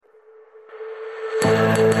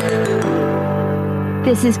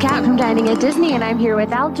This is Kat from Dining at Disney, and I'm here with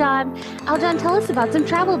Aljon. Aljon, tell us about some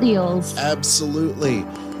travel deals. Absolutely.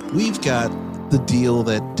 We've got the deal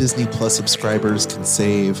that Disney Plus subscribers can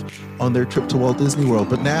save on their trip to Walt Disney World,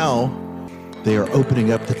 but now they are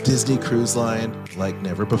opening up the Disney Cruise Line like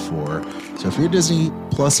never before. So if you're a Disney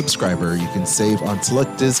Plus subscriber, you can save on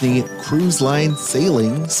select Disney Cruise Line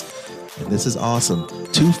sailings. And this is awesome.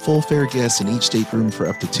 2 full fare guests in each stateroom for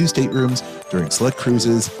up to 2 staterooms during select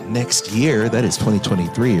cruises next year. That is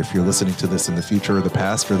 2023 if you're listening to this in the future or the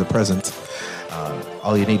past or the present.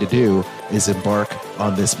 All you need to do is embark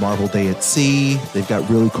on this Marvel Day at Sea. They've got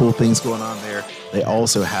really cool things going on there. They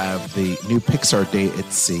also have the new Pixar Day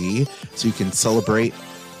at Sea, so you can celebrate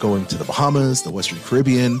going to the Bahamas, the Western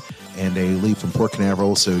Caribbean, and they leave from Port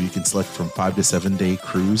Canaveral, so you can select from 5 to 7 day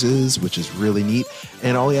cruises, which is really neat.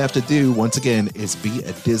 And all you have to do, once again, is be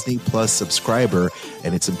a Disney Plus subscriber,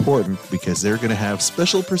 and it's important because they're going to have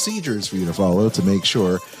special procedures for you to follow to make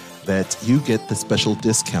sure that you get the special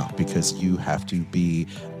discount, because you have to be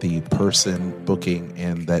the person booking,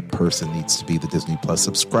 and that person needs to be the Disney Plus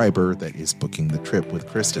subscriber that is booking the trip with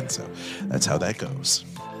Kristen. So that's how that goes.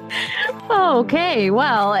 Okay,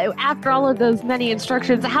 well, after all of those many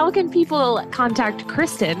instructions, how can people contact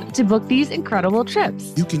Kristen to book these incredible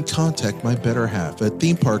trips? You can contact my better half at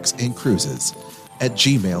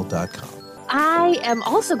themeparksandcruises@gmail.com. I am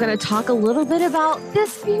also going to talk a little bit about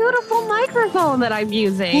this beautiful microphone that I'm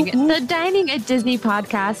using. The Dining at Disney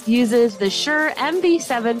podcast uses the Shure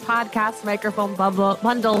MV7 podcast microphone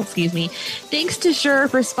bundle. Thanks to Shure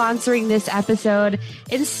for sponsoring this episode.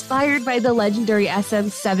 Inspired by the legendary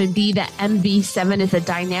SM7B, the MV7 is a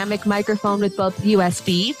dynamic microphone with both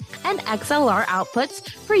USB and XLR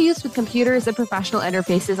outputs for use with computers and professional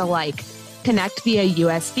interfaces alike. Connect via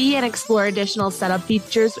USB and explore additional setup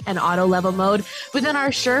features and auto level mode within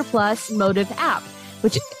our Shure Plus Motive app,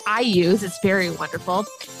 which I use. It's very wonderful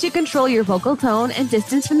to control your vocal tone and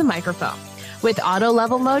distance from the microphone. With auto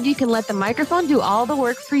level mode, you can let the microphone do all the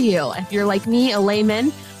work for you. If you're like me, a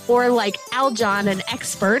layman, or like Aljon, an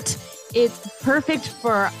expert, it's perfect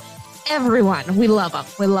for everyone. We love them.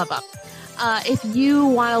 We love them. If you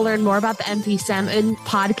want to learn more about the MV7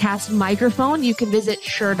 podcast microphone, you can visit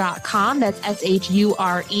shure.com. That's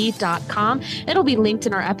SHURE.com. It'll be linked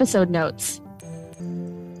in our episode notes.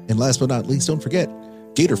 And last but not least, don't forget,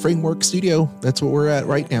 Gator Framework Studio. That's what we're at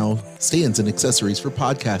right now. Stands and accessories for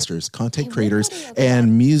podcasters, content creators,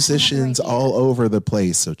 and musicians all over the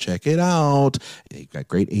place. So check it out. They've got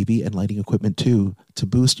great AV and lighting equipment too to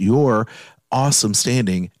boost your awesome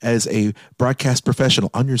standing as a broadcast professional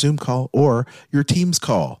on your Zoom call or your Teams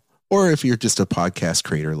call, or if you're just a podcast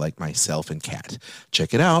creator like myself and Kat.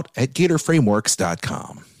 Check it out at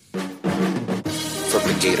GatorFrameworks.com. From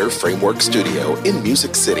the Gator Framework Studio in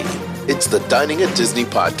Music City, it's the Dining at Disney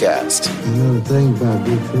podcast. You know the thing about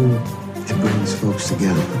good food? It brings folks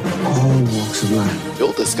together, all walks of life.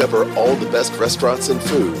 You'll discover all the best restaurants and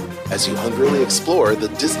food as you hungrily explore the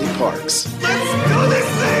Disney parks. Let's do this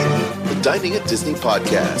thing! The Dining at Disney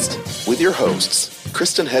podcast with your hosts,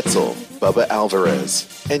 Kristen Hetzel, Bubba Alvarez,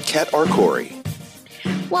 and Kat Arcori.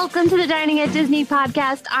 Welcome to the Dining at Disney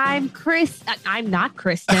podcast. I'm not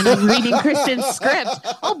Kristen. I'm reading Kristen's script.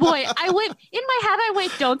 Oh boy, in my head I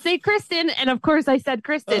went, don't say Kristen. And of course I said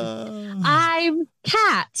Kristen. I'm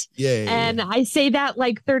Kat. Yay. And I say that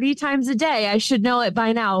like 30 times a day. I should know it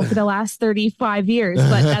by now for the last 35 years,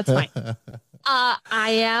 but that's fine.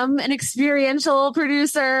 I am an experiential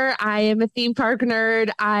producer. I am a theme park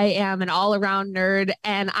nerd. I am an all-around nerd.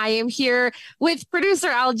 And I am here with producer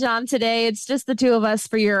Aljon today. It's just the two of us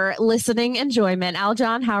for your listening enjoyment.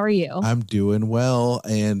 Aljon, how are you? I'm doing well.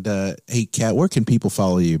 And hey, Kat, where can people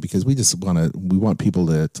follow you? Because we want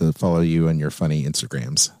people to follow you on your funny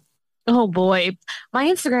Instagrams. Oh boy. My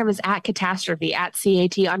Instagram is at catastrophe, at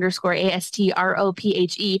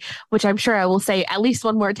CAT_ASTROPHE, which I'm sure I will say at least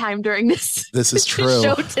one more time during this is true.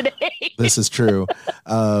 show today. This is true.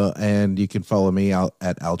 And you can follow me out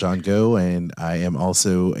at Aljon Go. And I am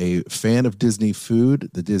also a fan of Disney food,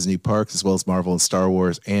 the Disney parks, as well as Marvel and Star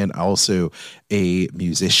Wars, and also a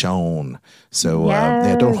musician. So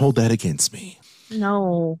don't hold that against me.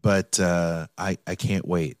 No. But I can't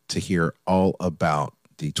wait to hear all about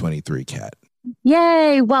the 23 Kat.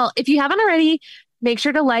 Yay. Well, if you haven't already, make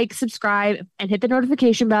sure to like, subscribe, and hit the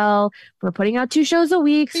notification bell. We're putting out 2 shows a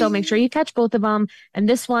week, so make sure you catch both of them. And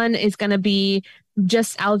this one is going to be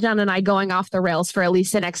just Aljon and I going off the rails for at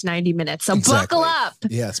least the next 90 minutes. So Buckle up.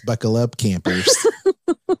 Yes, buckle up, campers.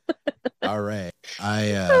 All right.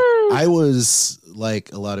 I was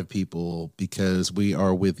like a lot of people, because we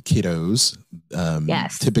are with kiddos.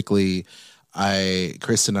 Yes. Typically,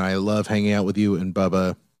 Kristen and I love hanging out with you and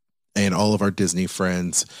Bubba and all of our Disney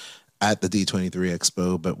friends at the D23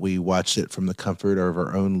 Expo, but we watched it from the comfort of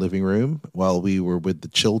our own living room while we were with the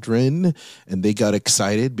children, and they got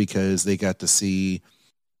excited because they got to see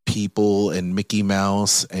people and Mickey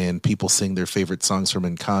Mouse and people sing their favorite songs from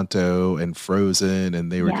Encanto and Frozen,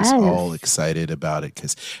 and they were just all excited about it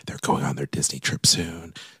because they're going on their Disney trip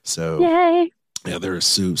soon. So yay. Yeah, they're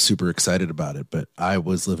super excited about it. But I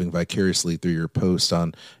was living vicariously through your post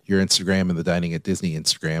on your Instagram and the Dining at Disney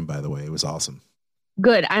Instagram, by the way. It was awesome.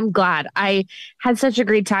 Good. I'm glad. I had such a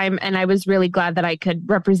great time, and I was really glad that I could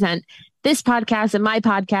represent this podcast and my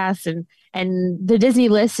podcast and the Disney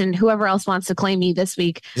List and whoever else wants to claim me this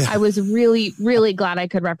week. Yeah. I was really, really glad I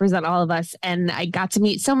could represent all of us. And I got to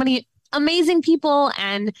meet so many amazing people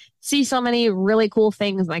and see so many really cool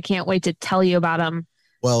things. And I can't wait to tell you about them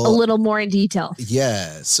a little more in detail.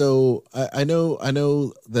 Yeah. So I know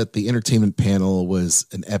that the entertainment panel was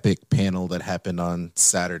an epic panel that happened on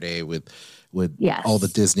Saturday with all the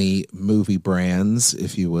Disney movie brands,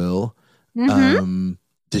 if you will. Mm-hmm.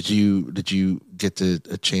 Did you get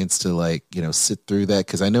a chance to sit through that?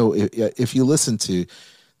 Because I know if you listen to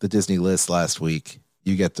the Disney List last week,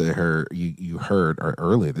 you heard or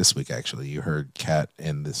earlier this week actually, you heard Kat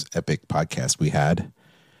in this epic podcast we had,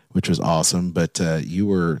 which was awesome. But you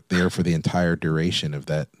were there for the entire duration of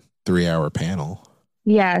that 3-hour panel.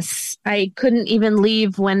 Yes, I couldn't even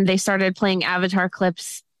leave when they started playing Avatar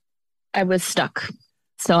clips. I was stuck,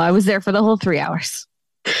 so I was there for the whole 3 hours.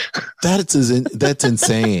 That's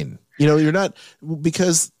insane. You're not,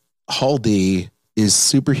 because Hall D is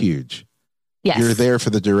super huge. Yes. You're there for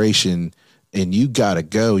the duration and you gotta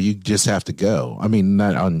go. You just have to go. I mean,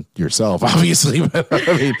 not on yourself, obviously, but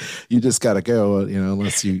I mean, you just gotta go,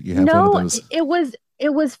 unless you have one of those.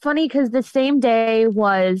 It was funny because the same day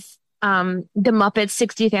was the Muppets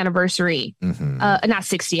 60th anniversary, mm-hmm. Not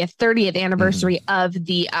 60th, 30th anniversary mm-hmm. of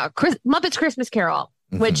the Muppets Christmas Carol.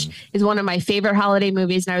 Mm-hmm. Which is one of my favorite holiday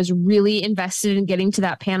movies. And I was really invested in getting to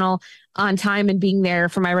that panel on time and being there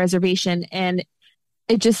for my reservation. And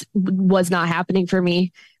it just was not happening for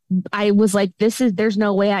me. I was like, there's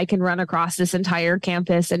no way I can run across this entire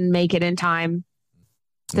campus and make it in time.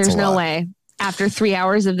 There's no way. After 3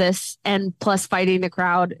 hours of this and plus fighting the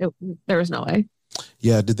crowd, there was no way.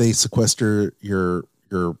 Yeah. Did they sequester your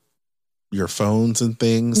phones and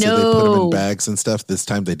things? No. Did they put them in bags and stuff? This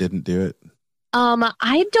time they didn't do it.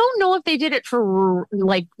 I don't know if they did it for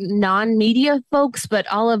non-media folks, but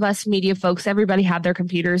all of us media folks, everybody had their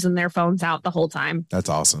computers and their phones out the whole time. That's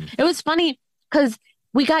awesome. It was funny because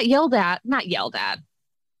we got not yelled at.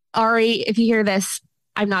 Ari, if you hear this,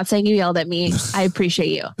 I'm not saying you yelled at me. I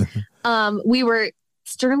appreciate you. We were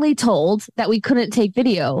sternly told that we couldn't take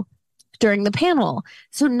video during the panel.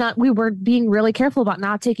 So we were being really careful about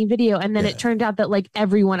not taking video. And then it turned out that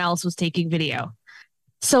everyone else was taking video.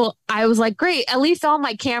 So I was like, great, at least all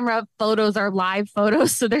my camera photos are live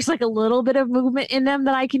photos. So there's a little bit of movement in them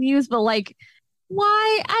that I can use. But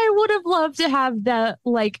why? I would have loved to have the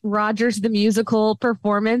Rogers the Musical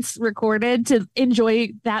performance recorded to enjoy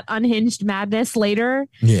that unhinged madness later.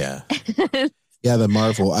 Yeah. Yeah, the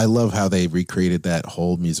Marvel. I love how they recreated that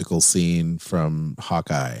whole musical scene from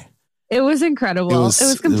Hawkeye. It was incredible. It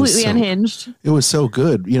was completely unhinged. It was so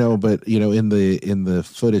good, but in the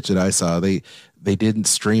footage that I saw, they didn't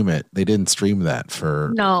stream it. They didn't stream that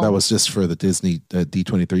that was just for the Disney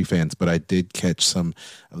D23 fans, but I did catch some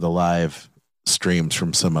of the live streams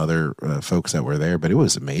from some other folks that were there, but it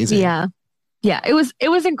was amazing. Yeah. Yeah, it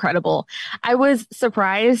was incredible. I was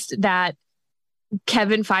surprised that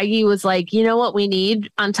Kevin Feige was like, you know what we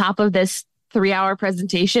need on top of this 3-hour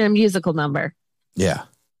presentation, a musical number. Yeah.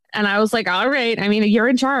 And I was like, all right. I mean, you're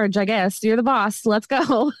in charge, I guess. You're the boss. Let's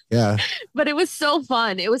go. Yeah. But it was so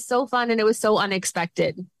fun. It was so fun. And it was so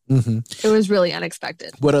unexpected. Mm-hmm. It was really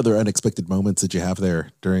unexpected. What other unexpected moments did you have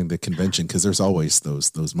there during the convention? Because there's always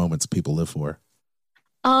those moments people live for.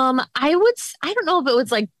 I don't know if it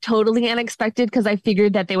was totally unexpected because I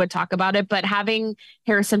figured that they would talk about it, but having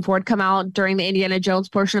Harrison Ford come out during the Indiana Jones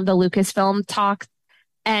portion of the Lucasfilm talk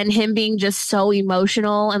and him being just so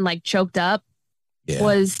emotional and choked up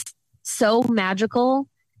was so magical.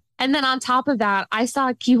 And then on top of that, I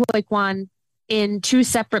saw Ke Huy Quan in 2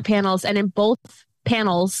 separate panels, and in both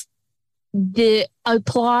panels, the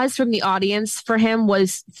applause from the audience for him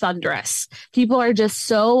was thunderous. People are just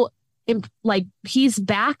so he's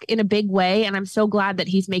back in a big way, and I'm so glad that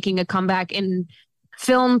he's making a comeback in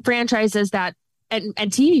film franchises and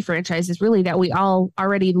TV franchises really that we all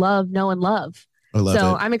already know and love. I love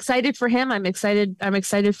So it. I'm excited for him. I'm excited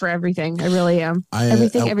for everything. I really am.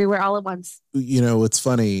 Everything, everywhere, all at once. You know, it's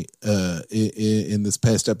funny. In this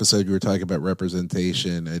past episode, you were talking about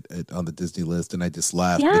representation on the Disney list, and I just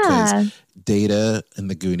laughed because Data in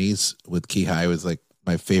the Goonies with Kihei was like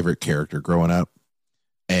my favorite character growing up.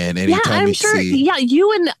 And anytime I'm sure.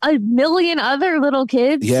 You and a million other little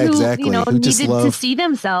kids. Yeah, exactly. Who needed to see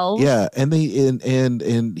themselves. Yeah, and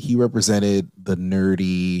and he represented the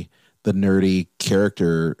nerdy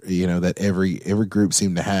character, that every group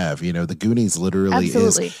seemed to have. The Goonies literally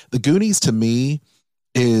is the Goonies to me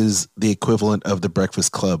is the equivalent of the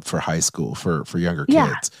Breakfast Club for high school for younger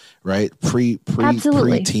kids, right?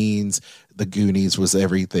 Pre-teens, the Goonies was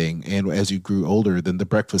everything. And as you grew older, then the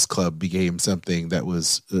Breakfast Club became something that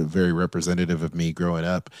was very representative of me growing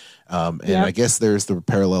up. I guess there's the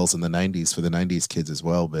parallels in the 90s for the 90s kids as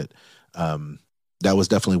well. But that was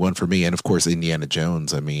definitely one for me. And of course, Indiana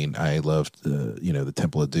Jones. I mean, I loved, the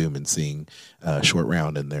Temple of Doom, and seeing Short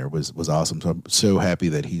Round in there was awesome. So I'm so happy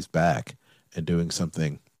that he's back and doing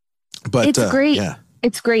something. But it's great. Yeah.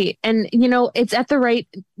 It's great. And, it's at the right,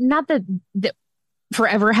 not that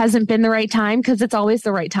forever hasn't been the right time, because it's always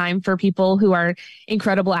the right time for people who are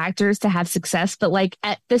incredible actors to have success. But like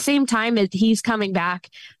at the same time as he's coming back,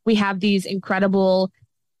 we have these incredible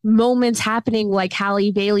moments happening, like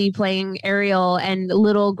Halle Bailey playing Ariel, and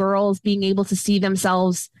little girls being able to see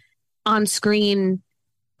themselves on screen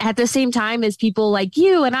at the same time as people like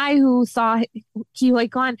you and I who saw Ke Huy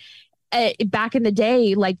Quan back in the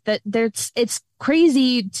day. Like that, it's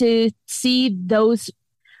crazy to see those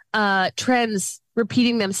trends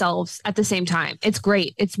repeating themselves at the same time. It's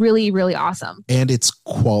great. It's really, really awesome. And it's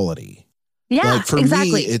quality. Yeah, like for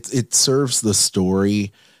exactly. me, it serves the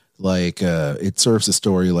story. Like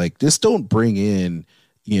like, just don't bring in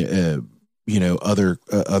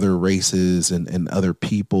other races and other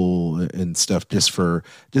people and stuff just for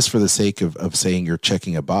the sake of saying you're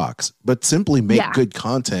checking a box, but simply make good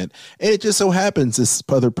content. And it just so happens this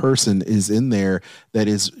other person is in there that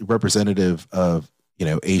is representative of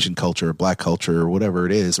Asian culture, or Black culture, or whatever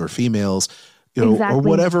it is, or females, or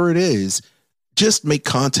whatever it is. Just make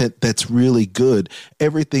content that's really good.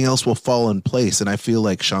 Everything else will fall in place. And I feel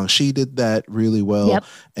like Shang-Chi did that really well. Yep.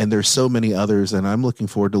 And there's so many others. And I'm looking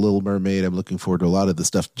forward to Little Mermaid. I'm looking forward to a lot of the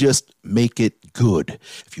stuff. Just make it good.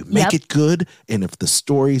 If you make it good, and if the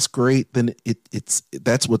story's great, then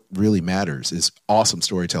that's what really matters, is awesome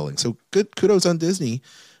storytelling. So good kudos on Disney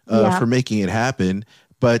for making it happen.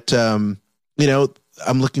 But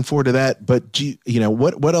I'm looking forward to that. But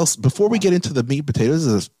what else before we get into the meat and potatoes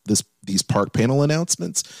of these park panel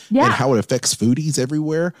announcements and how it affects foodies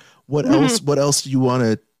everywhere? What else do you want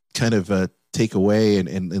to kind of take away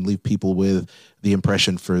and leave people with the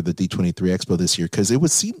impression for the D23 Expo this year? Because it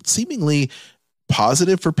was seemingly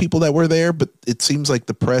positive for people that were there, but it seems like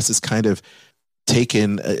the press is kind of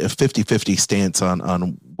taken a 50-50 stance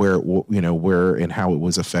on where and how it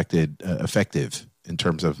was effective in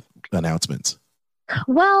terms of announcements.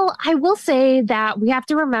 Well, I will say that we have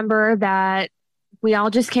to remember that we all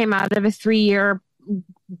just came out of a 3-year,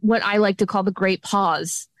 what I like to call the great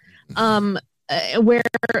pause, where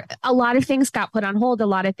a lot of things got put on hold. A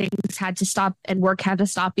lot of things had to stop, and work had to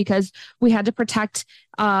stop, because we had to protect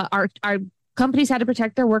our companies had to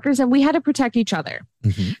protect their workers, and we had to protect each other.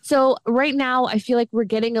 Mm-hmm. So right now, I feel like we're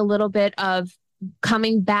getting a little bit of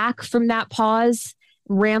coming back from that pause,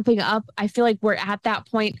 ramping up. I feel like we're at that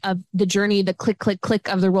point of the journey, the click, click, click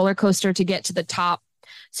of the roller coaster to get to the top,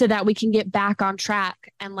 so that we can get back on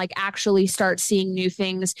track and like actually start seeing new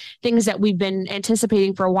things that we've been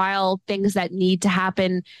anticipating for a while, things that need to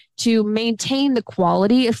happen to maintain the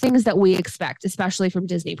quality of things that we expect, especially from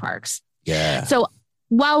Disney parks. Yeah. So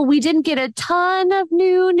while we didn't get a ton of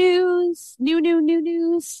new news,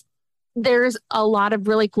 there's a lot of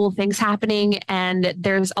really cool things happening, and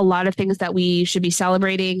there's a lot of things that we should be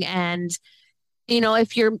celebrating. And,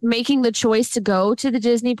 if you're making the choice to go to the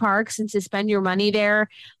Disney parks and to spend your money there,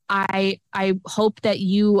 I hope that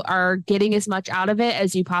you are getting as much out of it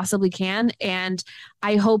as you possibly can. And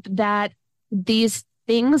I hope that these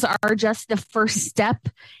things are just the first step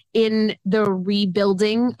in the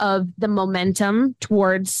rebuilding of the momentum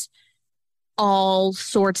towards all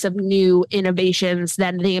sorts of new innovations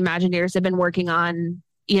that the Imagineers have been working on,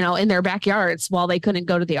 in their backyards while they couldn't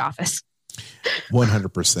go to the office.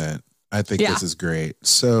 100%. I think this is great.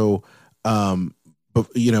 So, but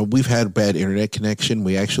we've had bad internet connection.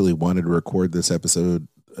 We actually wanted to record this episode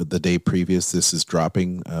the day previous. This is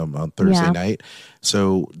dropping on Thursday night.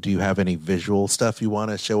 So do you have any visual stuff you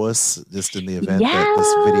want to show us just in the event that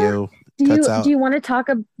this video cuts out. Do you want to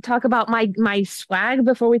talk about my swag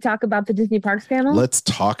before we talk about the Disney Parks panel? Let's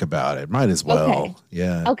talk about it. Might as well. Okay.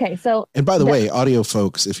 Yeah. Okay. So, and by the way, audio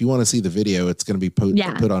folks, if you want to see the video, it's going to be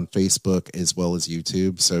put on Facebook as well as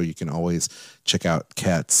YouTube. So you can always check out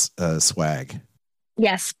Kat's swag.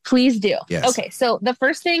 Yes, please do. Yes. Okay. So the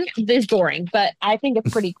first thing is boring, but I think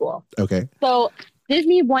it's pretty cool. Okay. So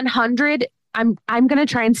Disney 100. I'm going to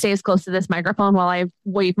try and stay as close to this microphone while I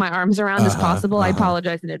wave my arms around as possible. I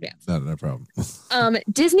apologize in advance. No problem.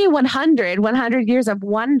 Disney 100 Years of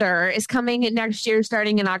Wonder is coming next year,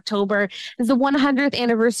 starting in October. It's the 100th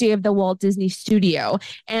anniversary of the Walt Disney Studio.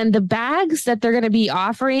 And the bags that they're going to be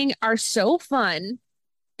offering are so fun.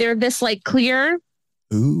 They're this like clear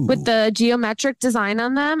with the geometric design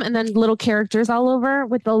on them, and then little characters all over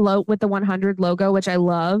with the 100 logo, which I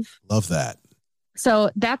love. Love that.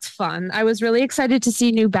 So that's fun. I was really excited to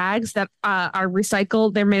see new bags that are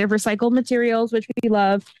recycled. They're made of recycled materials, which we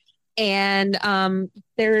love. And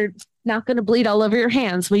they're not going to bleed all over your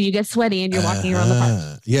hands when you get sweaty and you're walking around the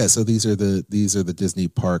park. Yeah. So these are the Disney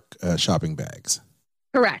park shopping bags.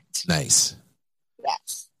 Correct. Nice.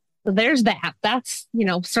 Yes. So there's that. That's,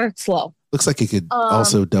 start slow. Looks like it could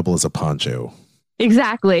also double as a poncho.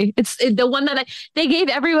 Exactly. It's the one that they gave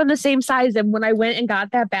everyone the same size. And when I went and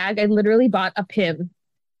got that bag, I literally bought a pin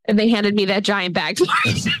and they handed me that giant bag.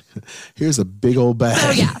 Here's a big old bag.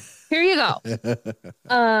 Oh yeah. Here you go.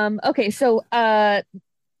 Okay. So,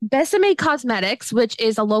 Besame Cosmetics, which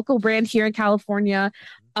is a local brand here in California,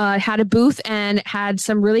 had a booth and had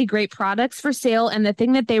some really great products for sale. And the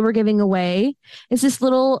thing that they were giving away is this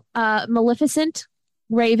little Maleficent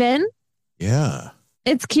raven. Yeah.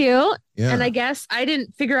 It's cute. Yeah. And I guess I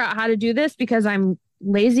didn't figure out how to do this because I'm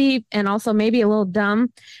lazy and also maybe a little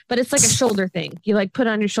dumb, but it's like a shoulder thing. You like put it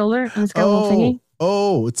on your shoulder and it's got a little thingy.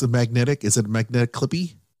 Oh, it's a magnetic. Is it a magnetic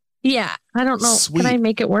clippy? Yeah. I don't know. Sweet. Can I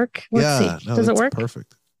make it work? Let's see. No, Does it work?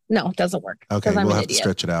 Perfect. No, it doesn't work. Okay. We'll have to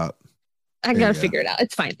stretch it out. I got to figure it out.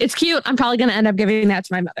 It's fine. It's cute. I'm probably going to end up giving that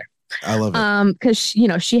to my mother. I love it. Because,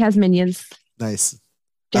 she has minions. Nice.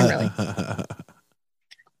 Generally.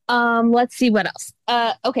 Let's see what else.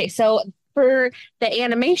 Okay, so for the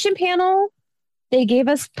animation panel, they gave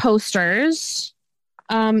us posters.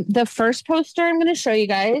 The first poster I'm going to show you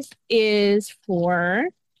guys is for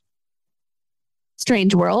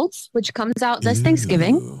Strange Worlds, which comes out this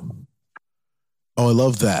Thanksgiving. Oh, I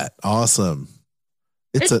love that. Awesome.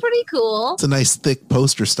 It's pretty cool. It's a nice thick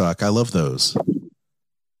poster stock. I love those.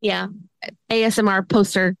 Yeah. ASMR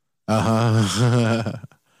poster. Uh-huh.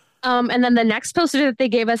 And then the next poster that they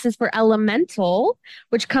gave us is for Elemental,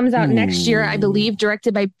 which comes out next year, I believe,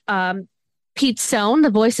 directed by Pete Sohn,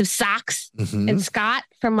 the voice of Sox, and Scott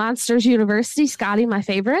from Monsters University. Scotty, my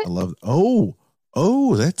favorite. I love.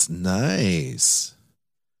 Oh, that's nice.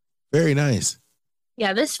 Very nice.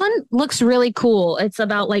 Yeah, this one looks really cool. It's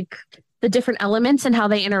about like the different elements and how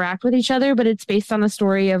they interact with each other, but it's based on the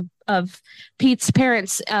story of Pete's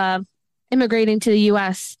parents immigrating to the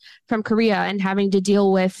U.S. from Korea and having to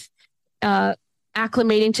deal with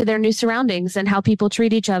acclimating to their new surroundings and how people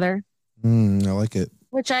treat each other. I like it.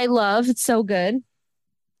 Which I love. It's so good.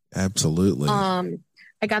 Absolutely.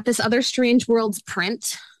 I got this other Strange Worlds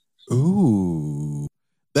print. Ooh.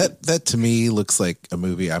 That to me looks like a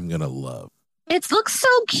movie I'm going to love. It looks so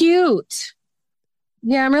cute.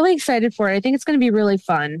 Yeah, I'm really excited for it. I think it's going to be really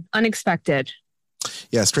fun. Unexpected.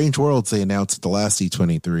 Yeah, Strange Worlds, they announced at the last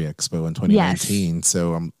E23 Expo in 2019. Yes.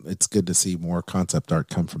 So it's good to see more concept art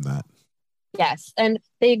come from that. Yes. And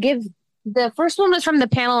the first one was from the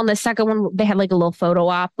panel, and the second one, they had like a little photo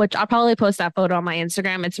op, which I'll probably post that photo on my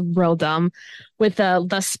Instagram. It's real dumb with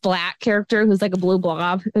the Splat character who's like a blue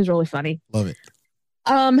blob. It was really funny. Love it.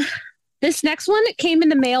 This next one came in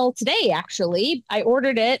the mail today, actually. I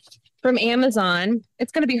ordered it from Amazon.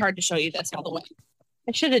 It's going to be hard to show you this all the way.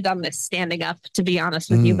 I should have done this standing up, to be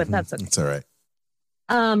honest with you, but that's okay. It's all right.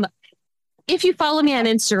 If you follow me on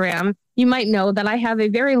Instagram, you might know that I have a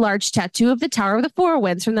very large tattoo of the Tower of the Four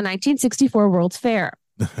Winds from the 1964 World's Fair.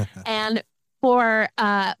 And for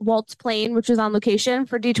Walt's Plane, which was on location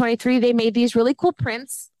for D23, they made these really cool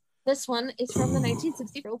prints. This one is from the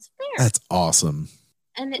 1960 World's Fair. That's awesome.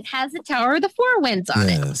 And it has the Tower of the Four Winds on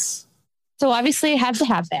it. So obviously I have to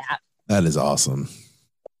have that. That is awesome.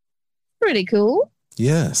 Pretty cool.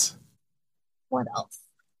 Yes. What else?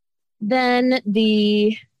 Then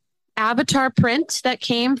the Avatar print that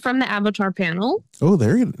came from the Avatar panel. Oh,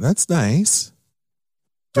 that's nice.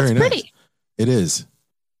 Very nice. Pretty. It is.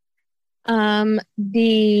 Here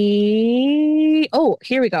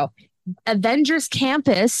we go. Avengers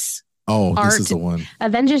Campus. Oh, this is the one.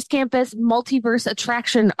 Avengers Campus multiverse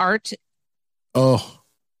attraction art. Oh,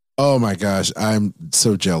 Oh my gosh, I'm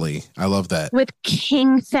so jelly. I love that. with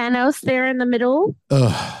King Thanos there in the middle.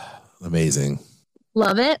 Oh, amazing.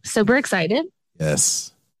 Love it. Super excited.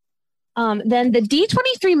 Yes. Then the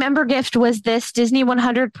D23 member gift was this Disney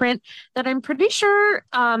 100 print that I'm pretty sure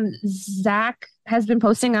Zach has been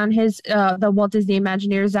posting on his, the Walt Disney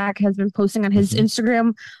Imagineer, Zach has been posting on his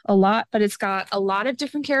Instagram a lot, but it's got a lot of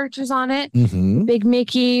different characters on it. Mm-hmm. Big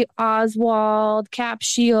Mickey, Oswald, Cap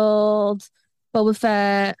Shield, Boba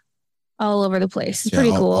Fett, all over the place. It's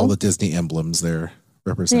pretty cool. All the Disney emblems there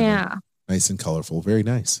represented. Yeah. Nice and colorful. Very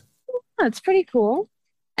nice. That's pretty cool.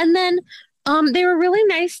 And then they were really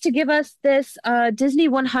nice to give us this Disney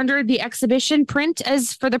 100, the exhibition print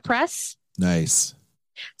as for the press. Nice.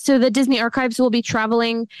 So the Disney Archives will be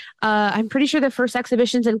traveling. I'm pretty sure the first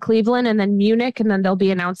exhibition's in Cleveland and then Munich, and then they'll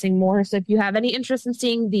be announcing more. So if you have any interest in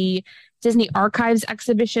seeing the Disney Archives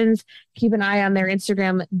exhibitions, keep an eye on their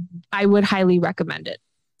Instagram. I would highly recommend it.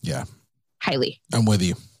 Yeah. Highly. I'm with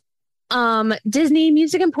you. Disney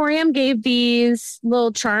Music Emporium gave these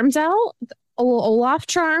little charms out. A little Olaf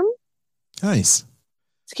charm. Nice.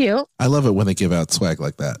 It's cute. I love it when they give out swag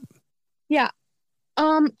like that. Yeah.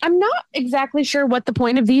 I'm not exactly sure what the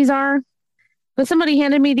point of these are, but somebody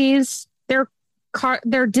handed me these. They're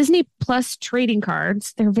Disney Plus trading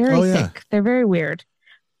cards. They're very thick. They're very weird.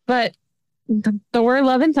 But Thor,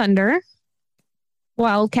 Love and Thunder,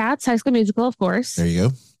 Wildcats, High School Musical, of course. There you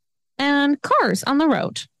go. And Cars on the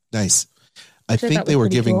Road. Nice. I think they were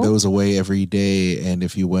giving those away every day, and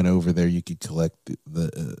if you went over there, you could collect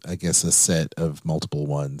the I guess a set of multiple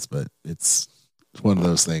ones. But it's one of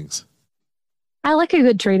those things. I like a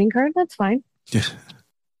good trading card. That's fine. Yeah.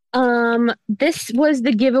 This was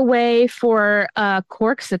the giveaway for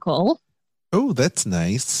Corksicle. Oh, that's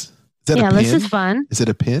nice. Is that a pin? This is fun. Is it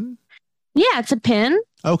a pin? Yeah, it's a pin.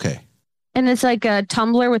 Okay. And it's like a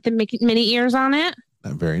tumbler with the mini ears on it.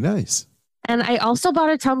 Very nice. And I also bought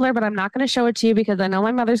a tumbler, but I'm not going to show it to you because I know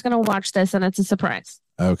my mother's going to watch this and it's a surprise.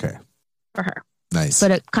 Okay. For her. Nice. But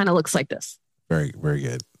it kind of looks like this. Very, very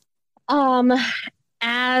good.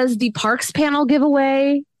 As the Parks panel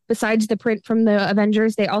giveaway, besides the print from the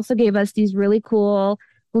Avengers, they also gave us these really cool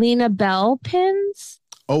Lena Bell pins.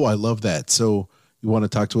 Oh, I love that. So you want to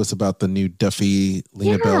talk to us about the new Duffy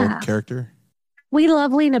Lena Bell character? We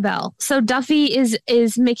love Lena Bell. So Duffy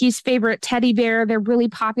is Mickey's favorite teddy bear. They're really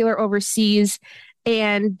popular overseas,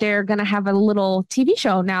 and they're going to have a little TV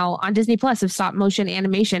show now on Disney Plus of stop motion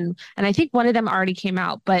animation. And I think one of them already came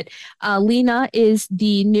out, but Lena is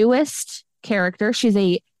the newest character. She's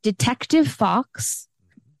a detective fox,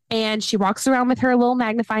 and she walks around with her little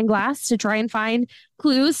magnifying glass to try and find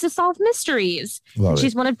clues to solve mysteries.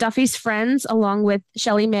 She's one of Duffy's friends, along with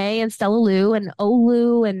Shelly May and Stella Lou and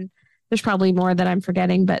Olu, and there's probably more that I'm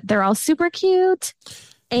forgetting, but they're all super cute.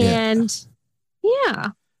 And yeah.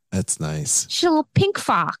 That's nice. She's a little pink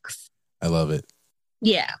fox. I love it.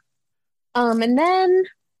 Yeah. And then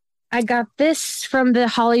I got this from the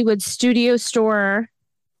Hollywood Studio Store,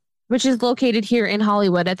 which is located here in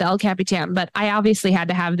Hollywood at the El Capitan. But I obviously had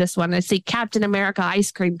to have this one. It's the Captain America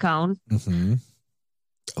ice cream cone. Mm-hmm.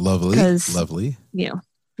 Lovely. Lovely. Yeah.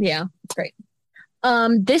 Yeah. It's great.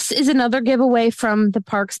 This is another giveaway from the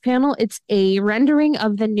Parks panel. It's a rendering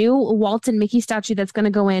of the new Walt and Mickey statue that's going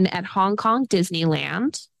to go in at Hong Kong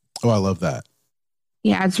Disneyland. Oh, I love that.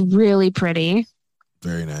 Yeah, it's really pretty.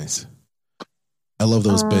 Very nice. I love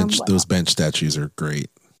those bench statues are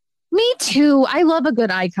great. Me too. I love a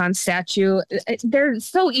good icon statue. They're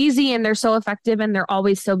so easy and they're so effective and they're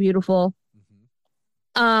always so beautiful.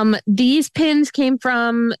 Mm-hmm. These pins came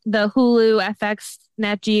from the Hulu, FX,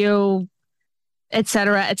 Nat Geo, et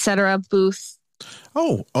cetera, booth.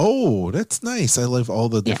 Oh, that's nice. I love all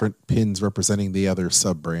the different pins representing the other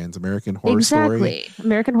sub-brands. American Horror Story.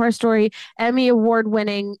 American Horror Story, Emmy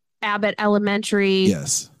Award-winning Abbott Elementary.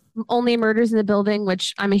 Yes. Only Murders in the Building,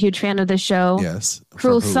 which I'm a huge fan of this show. Yes.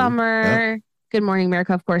 Cruel Summer, Good Morning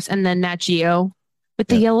America, of course, and then Nat Geo with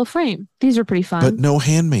the yellow frame. These are pretty fun. But no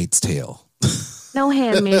Handmaid's Tale. No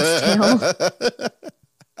Handmaid's Tale.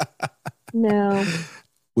 No.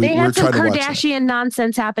 They had some Kardashian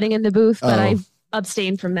nonsense happening in the booth, but I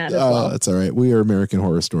abstained from that as well. That's all right. We are American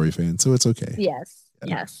Horror Story fans, so it's okay. Yes.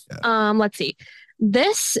 Yes. Yeah. Let's see.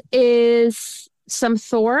 This is some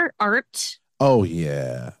Thor art. Oh,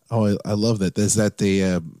 yeah. Oh, I love that. Is that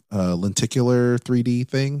the lenticular 3D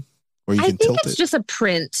thing where you can tilt it? I think it's just a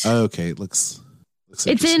print. Oh, okay. It looks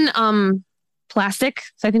it's in plastic,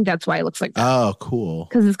 so I think that's why it looks like that. Oh, cool.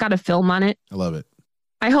 Because it's got a film on it. I love it.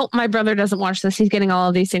 I hope my brother doesn't watch this. He's getting all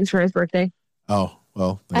of these things for his birthday. Oh,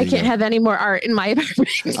 well. I can't have any more art in my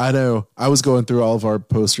apartment. I know. I was going through all of our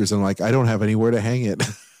posters and I'm like, I don't have anywhere to hang it.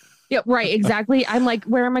 Yeah, right. Exactly. I'm like,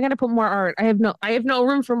 where am I going to put more art? I have no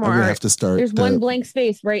room for more I'm gonna art. have to start. There's one blank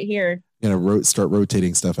space right here. Start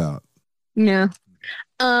rotating stuff out. Yeah.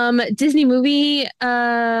 Disney movie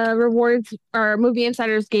rewards or movie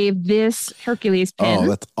insiders gave this Hercules pin. Oh,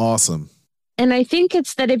 that's awesome. And I think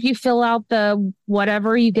it's that if you fill out the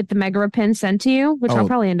whatever, you get the Megara pin sent to you, which I'll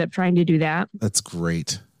probably end up trying to do that. That's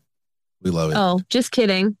great. We love it. Oh, just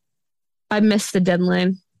kidding. I missed the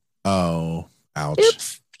deadline. Oh, ouch.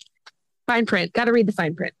 Oops. Fine print. Got to read the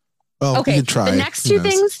fine print. Well, okay. You can try. The next two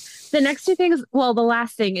things. Well, the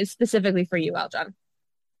last thing is specifically for you, Aljon.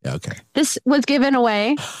 Yeah, okay. This was given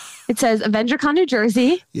away. It says AvengerCon New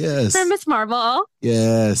Jersey. Yes. For Miss Marvel.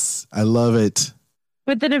 Yes. I love it.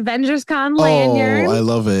 With an AvengersCon lanyard. Oh, I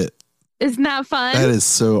love it. Isn't that fun? That is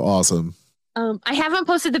so awesome. I haven't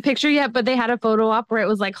posted the picture yet, but they had a photo op where it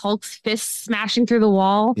was like Hulk's fist smashing through the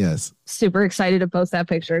wall. Yes. Super excited to post that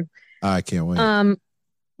picture. I can't wait.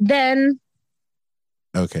 Then.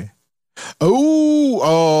 Okay.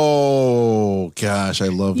 Oh, gosh. I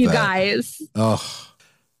love you that. Guys. Oh.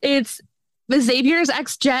 It's the Xavier's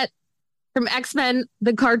X-Jet from X-Men,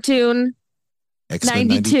 the cartoon. X-Men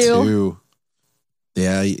 92.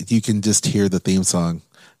 Yeah, you can just hear the theme song.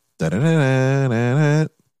 I'm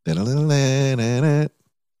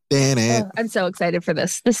so excited for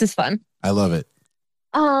this. This is fun. I love it.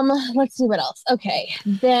 Let's see what else. Okay,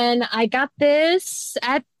 then I got this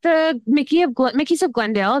at the Mickey's of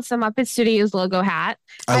Glendale. It's the Muppet Studios logo hat.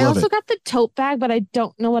 I also got the tote bag, but I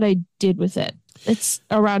don't know what I did with it. It's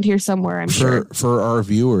around here somewhere, I'm sure. For our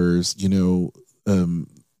viewers,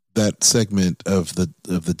 that segment of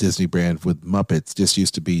the Disney brand with Muppets just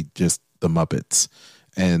used to be just the Muppets,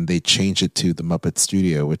 and they changed it to the Muppet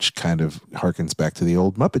Studio, which kind of harkens back to the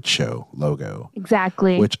old Muppet Show logo.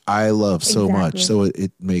 Exactly. Which I love so much. So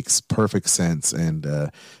it makes perfect sense.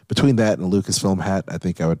 And between that and a Lucasfilm hat, I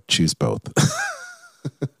think I would choose both.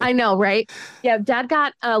 I know, right? Yeah, Dad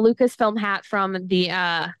got a Lucasfilm hat from the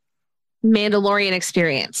Mandalorian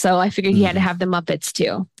experience. So I figured he had to have the Muppets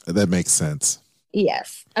too. That makes sense.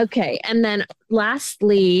 Yes. Okay. And then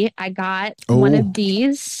lastly, I got one of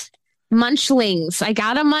these Munchlings. I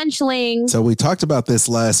got a Munchling. So we talked about this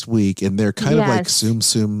last week, and they're kind of like Tsum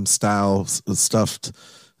Tsum style stuffed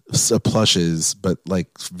plushes, but like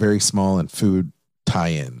very small and food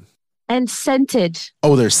tie-in. And scented.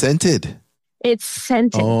 Oh, they're scented. It's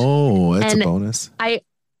scented. Oh, that's a bonus. I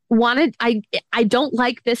don't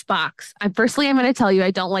like this box. I'm going to tell you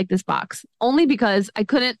I don't like this box only because I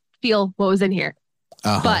couldn't feel what was in here.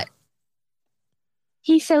 But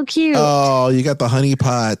he's so cute. Oh, you got the honey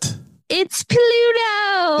pot. It's Pluto.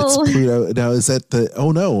 It's Pluto. Now, is that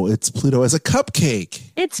oh no, it's Pluto as a cupcake.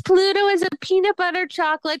 It's Pluto as a peanut butter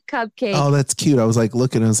chocolate cupcake. Oh, that's cute. I was like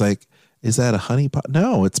looking, I was like, is that a honey pot?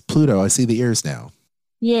 No, it's Pluto. I see the ears now.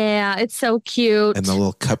 Yeah, it's so cute. And the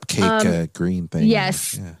little cupcake green thing.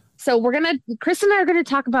 Yes. Yeah. So Chris and I are gonna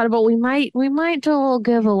talk about it, but we might do a little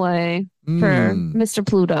giveaway for Mr.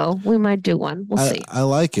 Pluto. We might do one. We'll see. I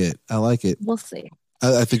like it. We'll see.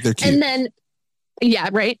 I think they're cute. And then, yeah,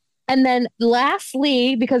 right. And then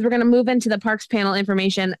lastly, because we're going to move into the parks panel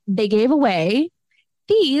information, they gave away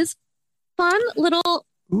these fun little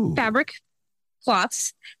fabric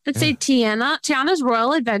cloths that say Tiana's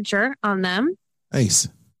Royal Adventure on them. Nice.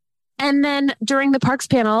 And then during the parks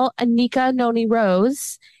panel, Anika Noni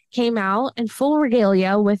Rose came out in full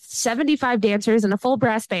regalia with 75 dancers and a full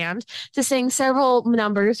brass band to sing several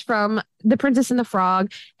numbers from The Princess and the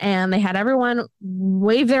Frog. And they had everyone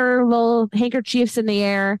wave their little handkerchiefs in the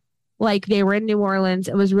air like they were in New Orleans.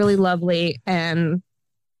 It was really lovely. And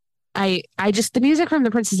I just, the music from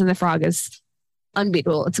The Princess and the Frog is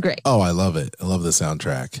unbeatable. It's great. Oh, I love it. I love the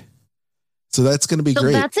soundtrack. So that's going to be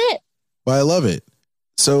great. That's it. Well, I love it.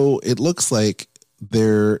 So it looks like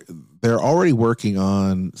they're already working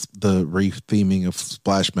on the re-theming of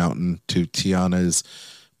Splash Mountain to Tiana's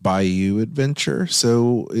Bayou Adventure.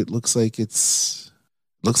 So it looks like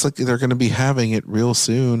they're going to be having it real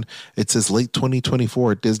soon. It says late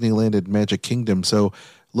 2024 at Disneyland at Magic Kingdom. So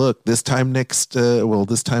look, this time in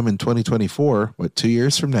 2024, 2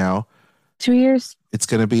 years from now? 2 years. It's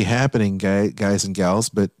going to be happening, guys and gals,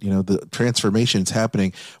 but the transformation is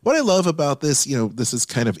happening. What I love about this, this is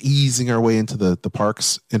kind of easing our way into the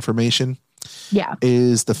parks information. Yeah.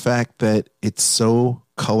 Is the fact that it's so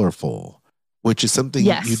colorful, which is something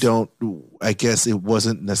I guess it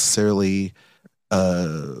wasn't necessarily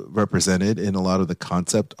represented in a lot of the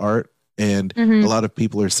concept art. And a lot of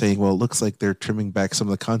people are saying, well, it looks like they're trimming back some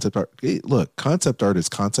of the concept art. Hey, look, concept art is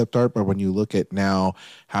concept art, but when you look at now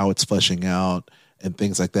how it's fleshing out and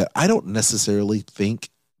things like that, I don't necessarily think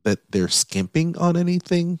that they're skimping on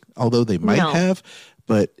anything, although they might have.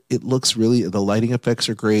 but it looks really, the lighting effects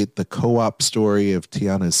are great. The co-op story of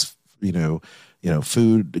Tiana's,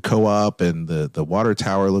 food co-op and the water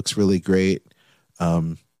tower looks really great.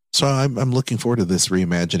 So I'm looking forward to this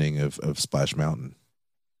reimagining of Splash Mountain.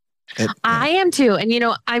 I am too. And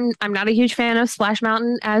I'm not a huge fan of Splash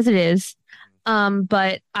Mountain as it is.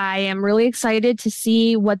 But I am really excited to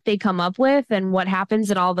see what they come up with and what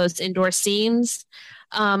happens in all those indoor scenes.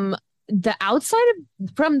 The outside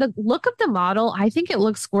from the look of the model, I think it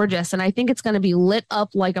looks gorgeous, and I think it's going to be lit up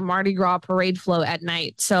like a Mardi Gras parade float at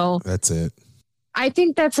night. So that's it. I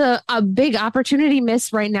think that's a big opportunity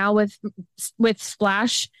missed right now with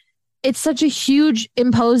Splash. It's such a huge,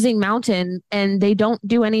 imposing mountain, and they don't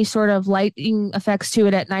do any sort of lighting effects to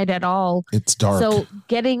it at night at all. It's dark. So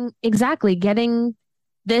getting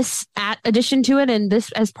this addition to it and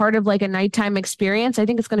this as part of like a nighttime experience, I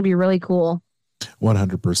think it's going to be really cool.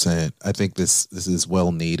 100%. I think this is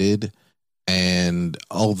well needed. And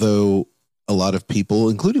although a lot of people,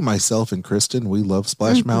 including myself and Kristen, we love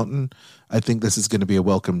Splash Mountain, I think this is going to be a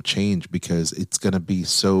welcome change because it's going to be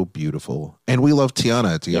so beautiful. And we love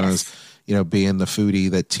Tiana. Tiana's, being the foodie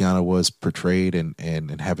that Tiana was portrayed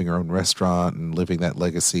and having her own restaurant and living that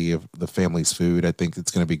legacy of the family's food. I think it's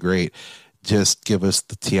going to be great. Just give us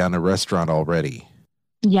the Tiana restaurant already.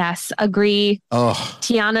 Yes, agree. Oh,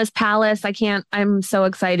 Tiana's Palace. I'm so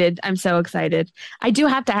excited. I do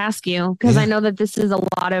have to ask you, because I know that this is a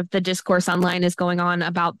lot of the discourse online is going on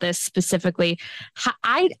about this specifically.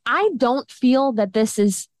 I don't feel that this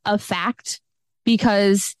is a fact,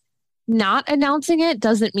 because not announcing it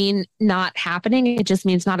doesn't mean not happening. It just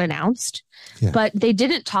means not announced. Yeah. But they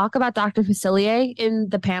didn't talk about Dr. Facilier in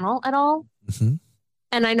the panel at all. Mm-hmm.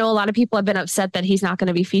 And I know a lot of people have been upset that he's not going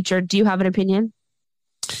to be featured. Do you have an opinion?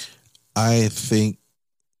 I think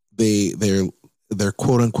they're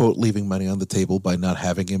quote unquote leaving money on the table by not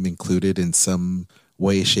having him included in some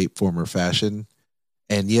way, shape, form, or fashion.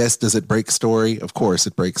 And yes, does it break story? Of course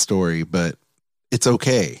it breaks story, but it's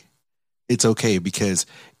okay. It's okay because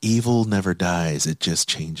evil never dies. It just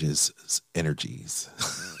changes energies.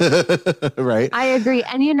 Right? I agree.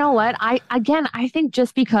 And you know what? I think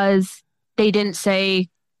just because they didn't say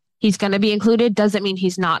he's going to be included doesn't mean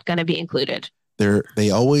he's not going to be included. They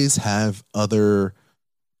always have other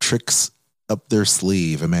tricks up their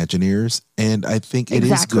sleeve, Imagineers. And I think it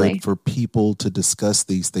is good for people to discuss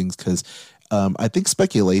these things because I think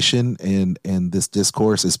speculation and this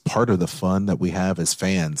discourse is part of the fun that we have as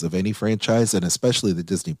fans of any franchise, and especially the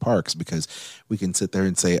Disney parks, because we can sit there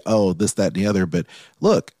and say, oh, this, that, and the other. But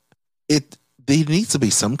look, there needs to be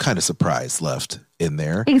some kind of surprise left in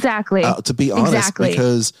there. Exactly. To be honest,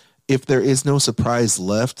 because if there is no surprise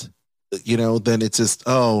left, then it's just,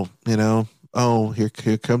 here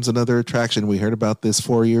comes another attraction. We heard about this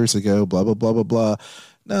 4 years ago, blah, blah, blah, blah, blah.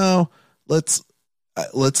 No, let's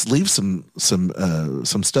leave some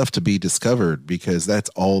stuff to be discovered, because that's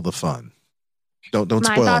all the fun. Don't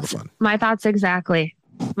spoil all the fun. My thoughts exactly.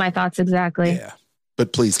 Yeah.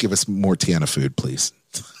 But please give us more Tiana food, please.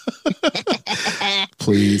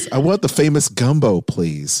 Please. I want the famous gumbo,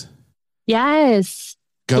 please. Yes.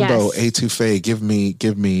 Gumbo, etouffee, give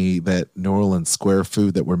me that New Orleans square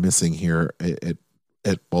food that we're missing here at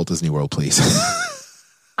Walt Disney World, please.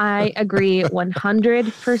 I agree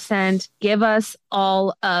 100%. Give us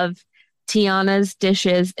all of Tiana's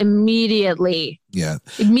dishes immediately. Yeah.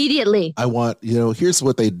 Immediately. I want, here's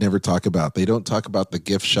what they never talk about. They don't talk about the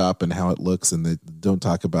gift shop and how it looks, and they don't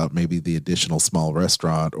talk about maybe the additional small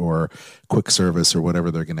restaurant or quick service or whatever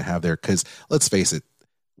they're going to have there. Because let's face it,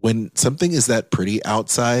 when something is that pretty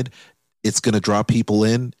outside, it's going to draw people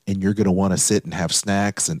in, and you're going to want to sit and have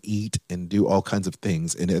snacks and eat and do all kinds of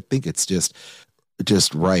things. And I think it's just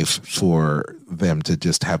rife for them to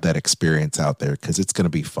just have that experience out there, because it's going to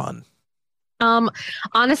be fun.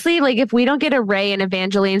 Honestly, like if we don't get a Ray and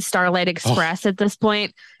Evangeline Starlight Express at this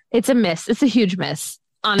point, it's a miss. It's a huge miss.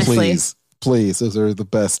 Honestly. Please. Those are the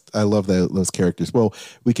best. I love those characters. Well,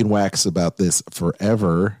 we can wax about this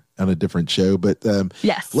forever on a different show, but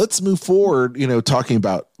yes, let's move forward, talking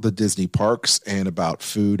about the Disney parks and about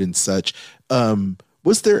food and such.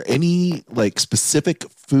 Was there any like specific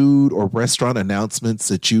food or restaurant announcements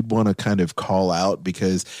that you'd want to kind of call out,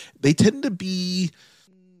 because they tend to be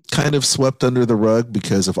kind of swept under the rug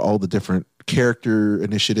because of all the different character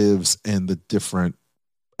initiatives and the different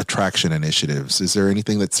attraction initiatives? Is there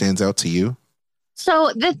anything that stands out to you?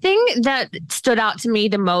 So the thing that stood out to me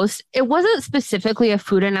the most, it wasn't specifically a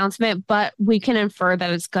food announcement, but we can infer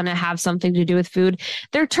that it's going to have something to do with food.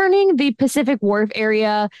 They're turning the Pacific Wharf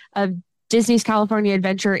area of Disney's California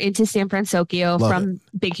Adventure into San Francisco from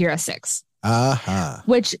Big Hero 6. Uh-huh.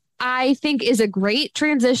 Which I think is a great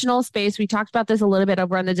transitional space. We talked about this a little bit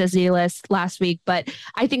over on the Disney list last week, but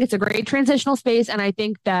I think it's a great transitional space. And I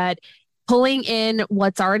think that pulling in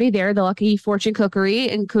what's already there, the Lucky Fortune Cookery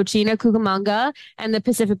and Cucina Cucamonga and the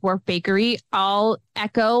Pacific Wharf Bakery all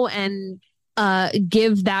echo and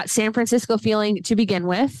give that San Francisco feeling to begin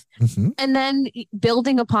with. Mm-hmm. And then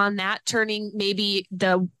building upon that, turning maybe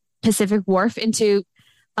the Pacific Wharf into,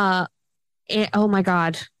 oh my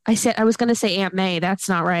God, I was going to say Aunt May. That's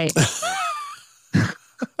not right.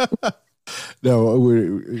 No,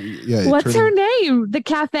 what's her name? The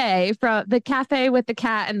cafe with the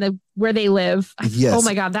cat and where they live. Yes. Oh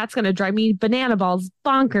my God, that's going to drive me banana balls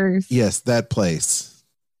bonkers. Yes, that place.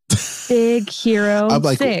 Big Hero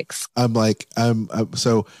 6.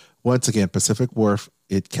 So once again, Pacific Wharf,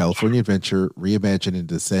 California Adventure reimagined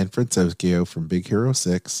into San Francisco from Big Hero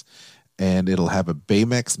 6, and it'll have a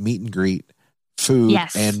Baymax meet and greet, food,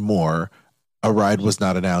 and more. A ride was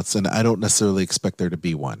not announced, and I don't necessarily expect there to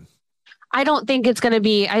be one. I don't think there's going to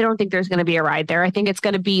be a ride there. I think it's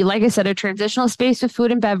going to be, like I said, a transitional space with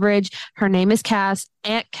food and beverage. Her name is Cass.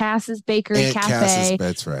 Aunt Cass's Bakery Cafe.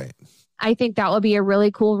 That's right. I think that will be a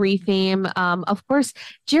really cool retheme. Of course,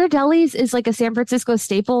 Ghirardelli's is like a San Francisco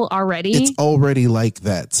staple already. It's already like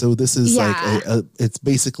that. So this is like it's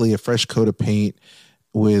basically a fresh coat of paint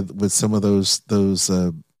with some of those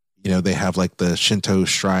they have like the Shinto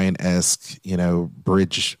shrine-esque,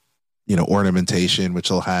 bridge, ornamentation, which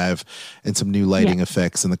they'll have, and some new lighting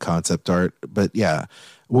effects in the concept art. But yeah,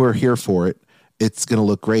 we're here for it. It's going to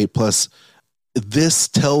look great. Plus, this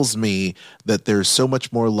tells me that there's so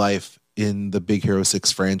much more life in the Big Hero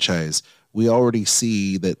 6 franchise. We already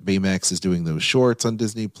see that Baymax is doing those shorts on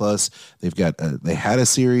Disney Plus. They've got they had a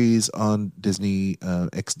series on Disney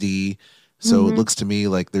XD. So it looks to me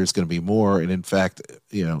like there's going to be more. And in fact,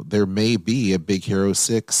 there may be a Big Hero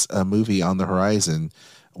 6 movie on the horizon,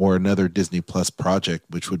 or another Disney Plus project,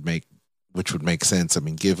 which would make sense. I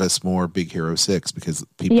mean, give us more Big Hero 6 because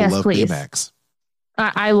people love please. Baymax.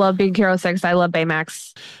 I love Big Hero 6. I love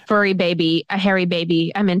Baymax. Furry baby, a hairy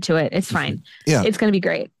baby. I'm into it. It's fine. Yeah. It's going to be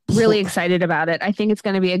great. Really excited about it. I think it's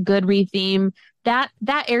going to be a good retheme. That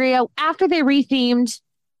area, after they rethemed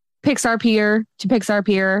Pixar Pier to Pixar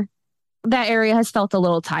Pier, that area has felt a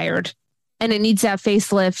little tired and it needs that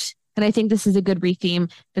facelift. And I think this is a good retheme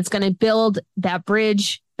that's going to build that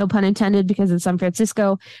bridge, no pun intended, because it's San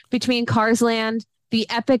Francisco, between Cars Land, the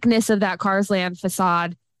epicness of that Cars Land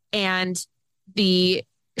facade, and the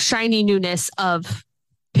shiny newness of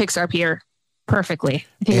Pixar Pier perfectly.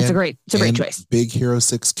 I think it's a great choice. Big Hero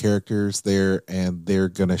 6 characters there, and they're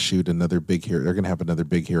going to shoot another Big Hero. They're going to have another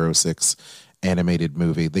Big Hero 6 animated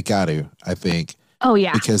movie. They got to, I think. Oh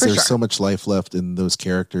yeah, because there's so much life left in those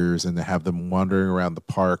characters, and to have them wandering around the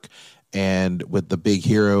park, and with the Big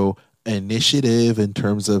Hero initiative in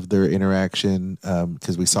terms of their interaction,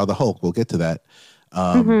 because we saw the Hulk. We'll get to that.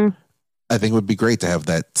 I think it would be great to have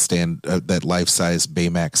that life-size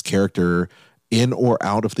Baymax character in or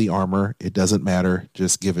out of the armor. It doesn't matter.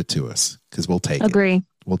 Just give it to us because we'll take it.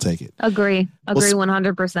 We'll take it. Agree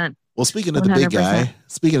 100%. Well, speaking of the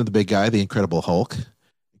big guy, the Incredible Hulk.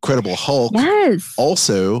 Yes.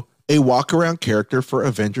 Also a walk-around character for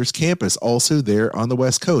Avengers Campus, also there on the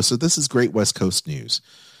West Coast. So this is great West Coast news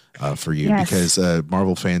for you because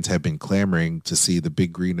Marvel fans have been clamoring to see the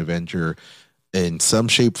big green Avenger in some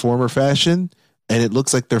shape, form, or fashion, and it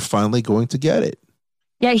looks like they're finally going to get it.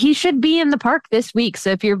 Yeah, he should be in the park this week.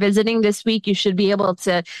 So if you're visiting this week, you should be able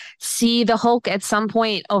to see the Hulk at some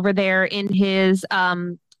point over there in his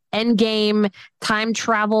Endgame time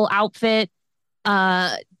travel outfit,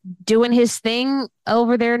 doing his thing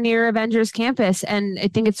over there near Avengers Campus. And I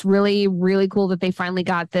think it's really, really cool that they finally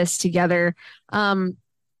got this together.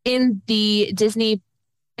 In the Disney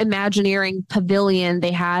Imagineering Pavilion,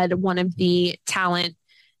 they had one of the talented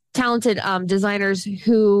designers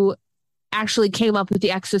who actually came up with the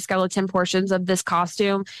exoskeleton portions of this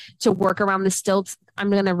costume to work around the stilts. I'm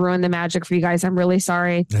going to ruin the magic for you guys. I'm really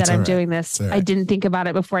sorry that I'm doing this. I didn't think about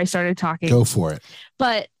it before I started talking. Go for it.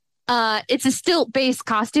 But it's a stilt-based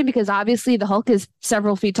costume because obviously the Hulk is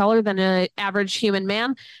several feet taller than an average human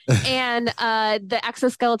man. And the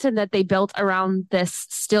exoskeleton that they built around this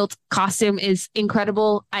stilt costume is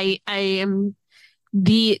incredible. I am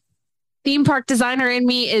the theme park designer in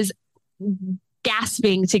me is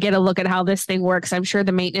gasping to get a look at how this thing works. I'm sure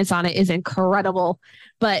the maintenance on it is incredible,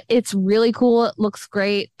 but it's really cool. It looks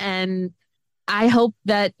great. And I hope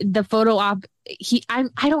that the photo op,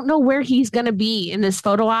 I don't know where he's going to be in this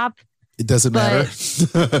photo op. It doesn't matter.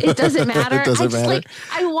 It doesn't matter. It doesn't matter.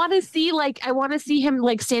 I want to see him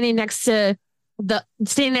like standing next to the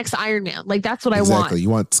standing next to Iron Man. Like, that's what I want. Exactly. You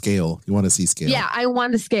want scale. You want to see scale. Yeah, I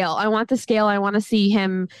want the scale. I want the scale. I want to see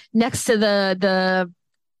him next to the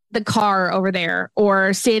car over there,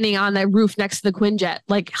 or standing on the roof next to the Quinjet,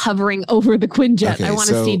 like hovering over the Quinjet. Okay, I want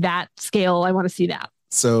to see that scale. I want to see that.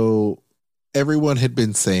 So everyone had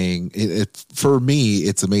been saying it for me,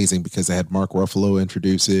 it's amazing because I had Mark Ruffalo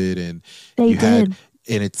introduce it, and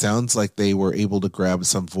and it sounds like they were able to grab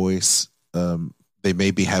some voice. They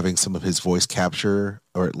may be having some of his voice capture,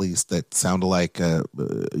 or at least that sounded like,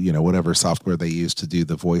 whatever software they use to do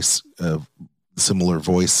the voice, similar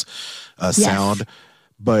voice sound.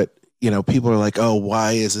 But, people are like, oh,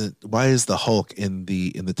 why is the Hulk in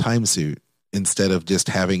the time suit instead of just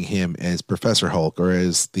having him as Professor Hulk or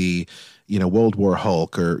as the, World War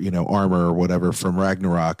Hulk, or, armor or whatever from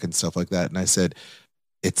Ragnarok and stuff like that. And I said,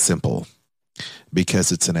 it's simple,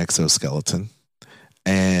 because it's an exoskeleton,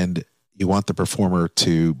 and you want the performer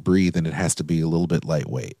to breathe, and it has to be a little bit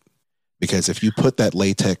lightweight. Because if you put that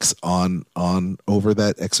latex on over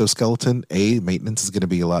that exoskeleton, maintenance is going to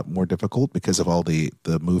be a lot more difficult because of all the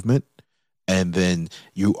movement. And then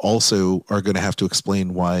you also are going to have to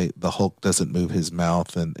explain why the Hulk doesn't move his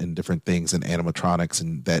mouth and different things and animatronics,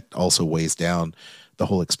 and that also weighs down the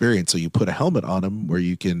whole experience. So you put a helmet on him where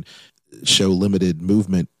you can show limited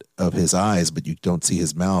movement of his eyes, but you don't see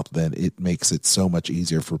his mouth, then it makes it so much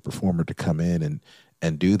easier for a performer to come in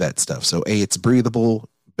and do that stuff. So it's breathable,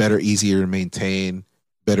 better, easier to maintain,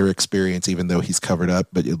 better experience, even though he's covered up,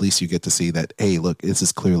 but at least you get to see that, hey, look, this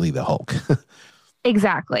is clearly the Hulk.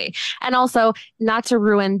 Exactly. And also, not to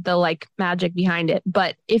ruin the magic behind it,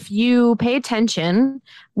 but if you pay attention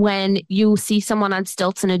when you see someone on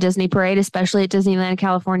stilts in a Disney parade, especially at Disneyland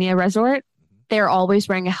California Resort, they're always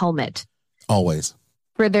wearing a helmet. Always.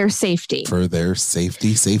 For their safety.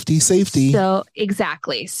 Safety. So,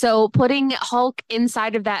 exactly. So putting Hulk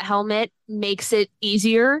inside of that helmet makes it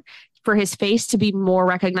easier for his face to be more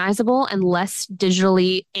recognizable and less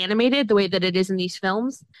digitally animated the way that it is in these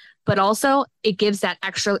films. But also, it gives that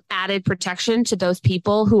extra added protection to those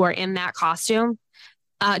people who are in that costume,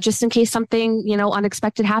 just in case something,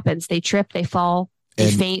 unexpected happens. They trip, they fall,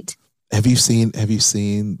 they faint. Have you seen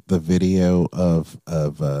the video of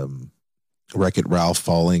Wreck-It Ralph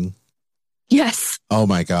falling? Yes. Oh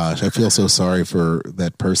my gosh, I feel so sorry for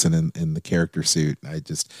that person in the character suit.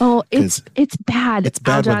 It's bad. It's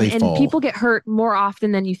bad when they fall. And people get hurt more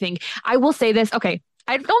often than you think. I will say this. Okay,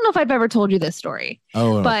 I don't know if I've ever told you this story.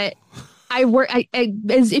 Oh, but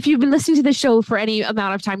as if you've been listening to the show for any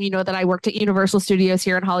amount of time, you know that I worked at Universal Studios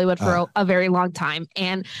here in Hollywood for a very long time,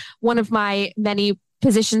 and one of my many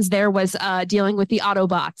positions there was dealing with the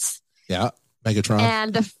Autobots. Yeah, Megatron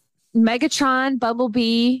and the Megatron,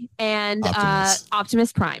 Bumblebee, and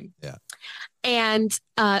Optimus Prime. Yeah. And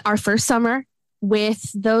our first summer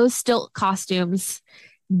with those stilt costumes,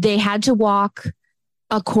 they had to walk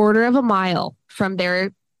a quarter of a mile from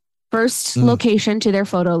their first location to their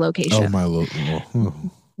photo location. Oh, my Lord.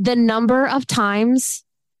 The number of times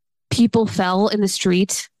people fell in the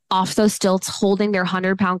street off those stilts holding their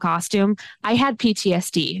 100-pound costume, I had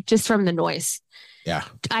PTSD just from the noise. Yeah.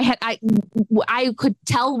 I could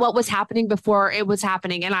tell what was happening before it was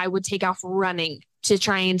happening, and I would take off running to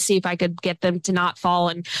try and see if I could get them to not fall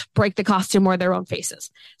and break the costume or their own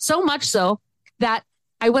faces. So much so that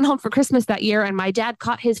I went home for Christmas that year, and my dad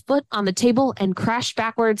caught his foot on the table and crashed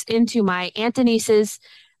backwards into my aunt Denise's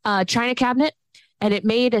china cabinet, and it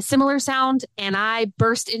made a similar sound, and I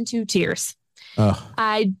burst into tears.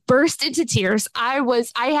 I burst into tears. I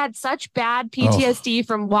had such bad PTSD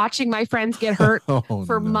from watching my friends get hurt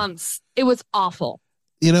for months. It was awful.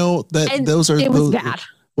 It was bad.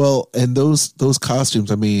 Well, and those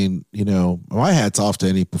costumes, I mean, my hat's off to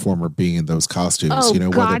any performer being in those costumes. Oh,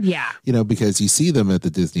 God, yeah. Because you see them at the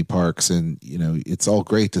Disney parks, and, it's all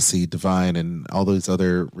great to see Divine and all those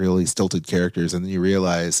other really stilted characters. And then you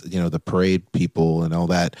realize, the parade people and all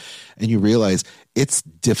that. And you realize it's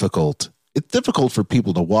difficult. It's difficult for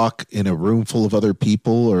people to walk in a room full of other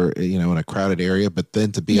people or, in a crowded area, but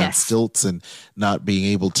then to be on stilts and not being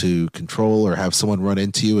able to control or have someone run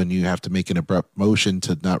into you and you have to make an abrupt motion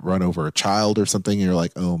to not run over a child or something. And you're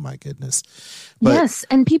like, oh my goodness. But, yes.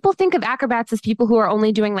 And people think of acrobats as people who are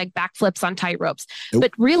only doing backflips on tight ropes,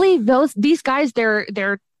 but really these guys,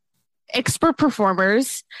 they're expert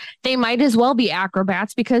performers. They might as well be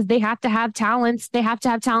acrobats because they have to have talents. They have to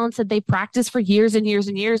have talents that they practice for years and years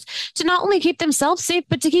and years to not only keep themselves safe,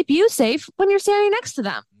 but to keep you safe when you're standing next to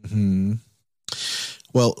them. Mm-hmm.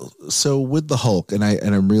 Well, so with the Hulk, and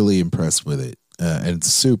I'm really impressed with it, and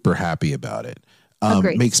super happy about it.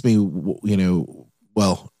 Makes me,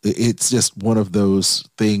 it's just one of those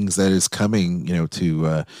things that is coming,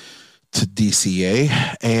 to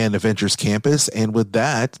DCA and Avengers Campus. And with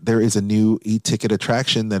that, there is a new e-ticket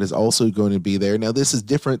attraction that is also going to be there. Now, this is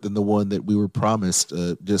different than the one that we were promised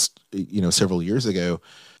just several years ago.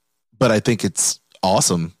 But I think it's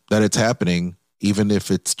awesome that it's happening, even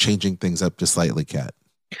if it's changing things up just slightly, Kat.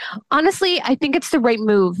 Honestly, I think it's the right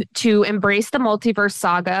move to embrace the multiverse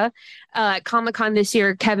saga. Comic-Con this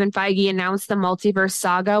year, Kevin Feige announced the multiverse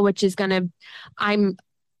saga, which is going to, I'm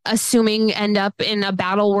assuming, end up in a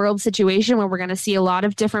battle world situation where we're going to see a lot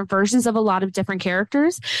of different versions of a lot of different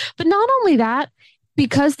characters. But not only that,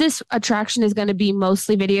 because this attraction is going to be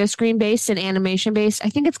mostly video screen based and animation based, I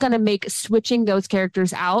think it's going to make switching those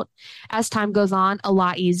characters out as time goes on a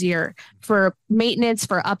lot easier for maintenance,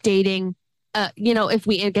 for updating. If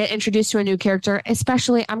we get introduced to a new character,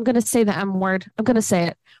 especially, I'm going to say the M word. I'm going to say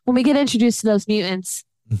it. When we get introduced to those mutants,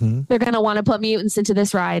 they're going to want to put mutants into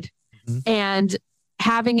this ride. And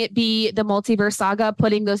having it be the multiverse saga,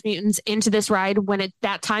 putting those mutants into this ride when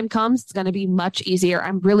that time comes, it's going to be much easier.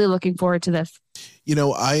 I'm really looking forward to this.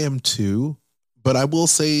 I am too, but I will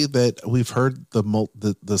say that we've heard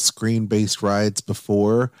the screen-based rides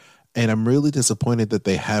before, and I'm really disappointed that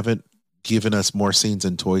they haven't given us more scenes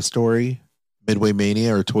in Toy Story, Midway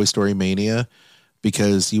Mania or Toy Story Mania,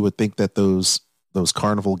 because you would think that those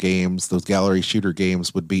carnival games, those gallery shooter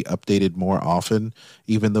games would be updated more often,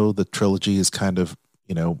 even though the trilogy is kind of,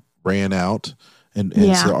 ran out and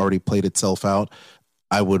so already played itself out.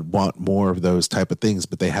 I would want more of those type of things,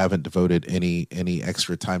 but they haven't devoted any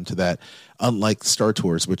extra time to that, unlike Star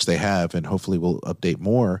Tours, which they have, and hopefully will update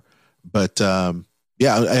more. But I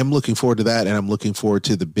am looking forward to that, and I'm looking forward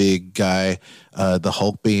to the big guy, the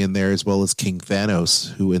Hulk being there, as well as King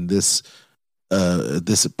Thanos, who in this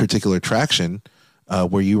particular attraction,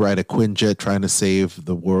 where you ride a Quinjet trying to save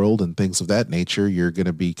the world and things of that nature, you're going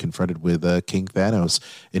to be confronted with King Thanos.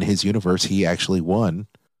 In his universe, he actually won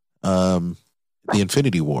the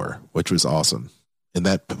Infinity War, which was awesome. In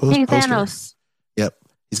that King Thanos. Yep.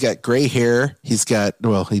 He's got gray hair. He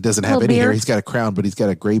doesn't have any hair. He's got a crown, but he's got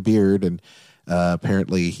a gray beard, and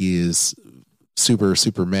apparently he is super,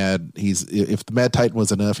 super mad. If the Mad Titan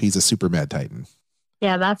was enough, he's a super Mad Titan.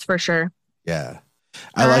 Yeah, that's for sure. Yeah.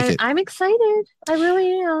 I like it. I'm excited. I really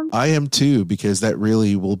am. I am too, because that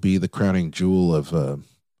really will be the crowning jewel of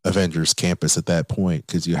Avengers Campus at that point,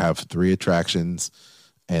 because you have 3 attractions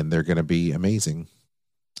and they're going to be amazing,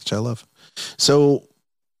 which I love. So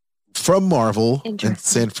from Marvel in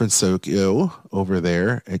San Francisco over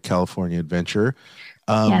there at California Adventure,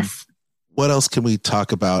 yes. What else can we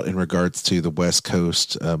talk about in regards to the West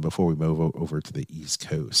Coast before we move over to the East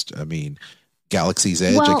Coast? I mean, Galaxy's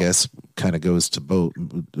Edge, I guess, kind of goes to both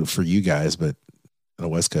for you guys, but on the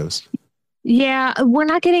West Coast. Yeah, we're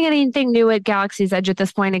not getting anything new at Galaxy's Edge at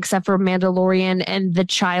this point, except for Mandalorian and the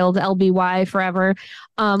child LBY Forever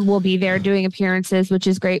will be there doing appearances, which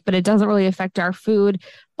is great, but it doesn't really affect our food.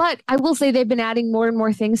 But I will say they've been adding more and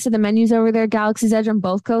more things to the menus over there at Galaxy's Edge on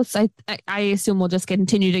both coasts. I assume we'll just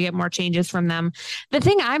continue to get more changes from them. The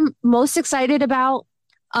thing I'm most excited about,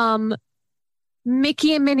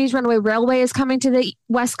 Mickey and Minnie's Runaway Railway is coming to the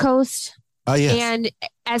West Coast. Oh, yes. And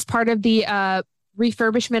as part of the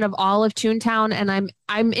refurbishment of all of Toontown, and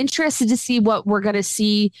I'm interested to see what we're going to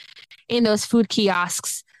see in those food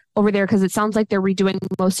kiosks over there, because it sounds like they're redoing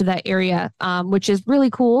most of that area, which is really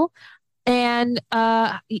cool. And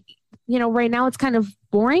right now it's kind of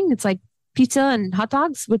boring. It's like pizza and hot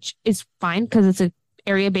dogs, which is fine because it's a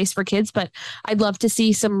area based for kids, but I'd love to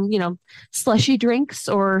see some, slushy drinks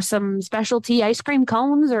or some specialty ice cream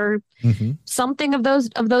cones or something of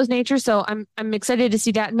those nature. So I'm excited to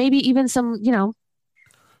see that. Maybe even some,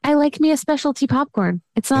 I like me a specialty popcorn.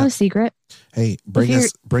 It's not a secret. Hey, bring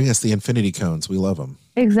us the infinity cones. We love them.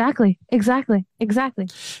 Exactly.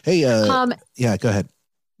 Hey, yeah, go ahead.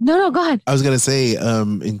 No, go ahead. I was going to say,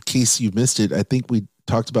 in case you missed it, I think we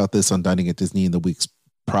talked about this on Dining at Disney in the weeks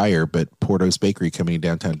prior, but Porto's Bakery coming to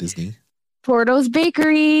downtown Disney. Porto's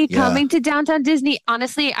Bakery coming to downtown Disney.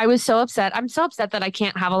 Honestly, I was so upset. I'm so upset that I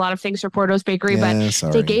can't have a lot of things for Porto's Bakery, but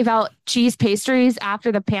they gave out cheese pastries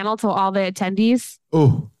after the panel to all the attendees.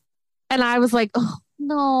 Oh. And I was like, oh,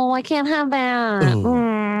 no, I can't have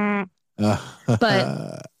that.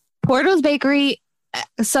 But Porto's Bakery,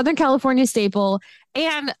 Southern California staple,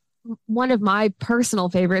 and one of my personal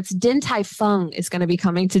favorites, Din Tai Fung, is going to be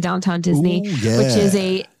coming to downtown Disney,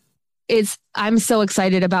 which is I'm so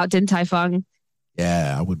excited about Din Tai Fung.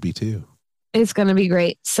 Yeah, I would be too. It's going to be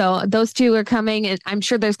great. So those two are coming, and I'm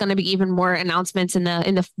sure there's going to be even more announcements in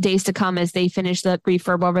the days to come as they finish the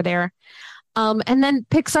refurb over there. And then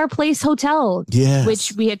Pixar Place Hotel, Yes.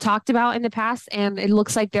 which we had talked about in the past, and it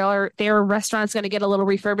looks like their restaurant's going to get a little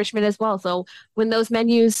refurbishment as well. So when those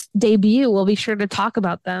menus debut, we'll be sure to talk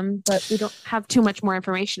about them, but we don't have too much more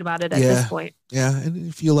information about it at this point. Yeah, and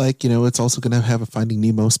if you like, it's also going to have a Finding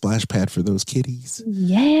Nemo splash pad for those kitties.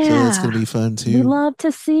 Yeah. So that's going to be fun too. We love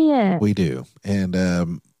to see it. We do. And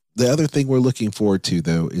the other thing we're looking forward to,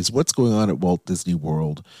 though, is what's going on at Walt Disney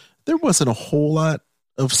World. There wasn't a whole lot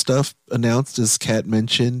of stuff announced, as Kat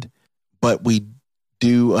mentioned, but we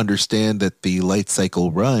do understand that the light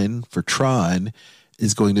cycle run for Tron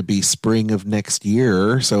is going to be spring of next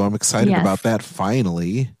year. So I'm excited about that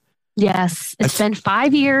finally. Yes. It's been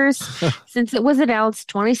 5 years since it was announced,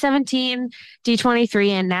 2017 D23,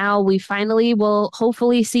 and now we finally will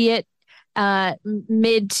hopefully see it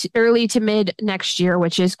early to mid next year,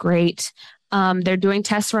 which is great. They're doing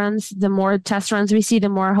test runs. The more test runs we see, the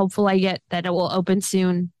more hopeful I get that it will open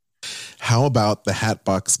soon. How about the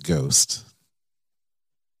Hatbox Ghost?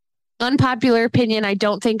 Unpopular opinion. I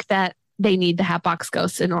don't think that they need the Hatbox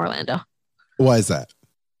Ghost in Orlando. Why is that?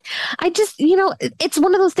 I just, it's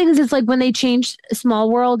one of those things. It's like when they changed Small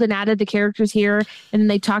World and added the characters here and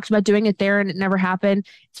they talked about doing it there and it never happened.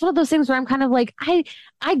 It's one of those things where I'm kind of like,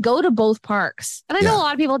 I go to both parks, and I know a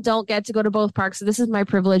lot of people don't get to go to both parks. So this is my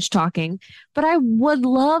privilege talking, but I would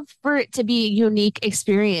love for it to be a unique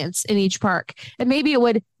experience in each park. And maybe it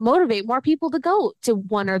would motivate more people to go to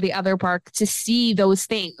one or the other park to see those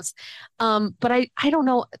things. But I don't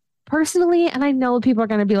know. Personally, and I know people are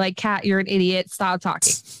going to be like, Kat, you're an idiot. Stop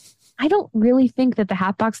talking. I don't really think that the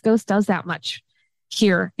Hatbox Ghost does that much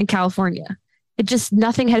here in California. It just,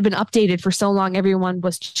 nothing had been updated for so long. Everyone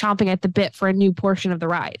was chomping at the bit for a new portion of the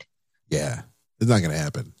ride. Yeah, it's not going to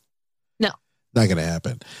happen. No. Not going to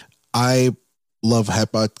happen. I love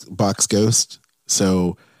Hatbox Ghost.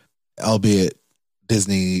 So, albeit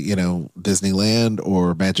Disney, Disneyland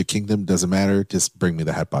or Magic Kingdom, doesn't matter. Just bring me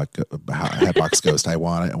the Hatbox Ghost. I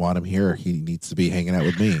want him here. He needs to be hanging out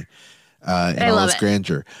with me in all his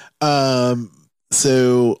grandeur.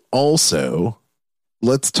 So also,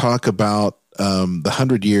 let's talk about the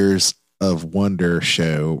 100 Years of Wonder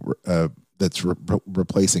show that's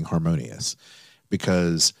replacing Harmonious,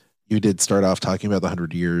 because you did start off talking about the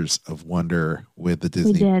 100 Years of Wonder with the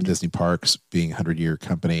Disney parks being a 100-year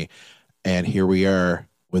company. And here we are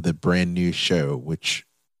with a brand new show, which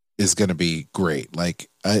is going to be great.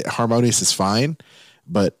 Like Harmonious is fine,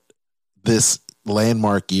 but this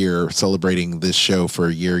landmark year celebrating this show for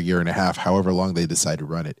a year and a half, however long they decide to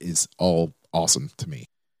run it, is all awesome to me.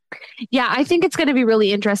 Yeah, I think it's going to be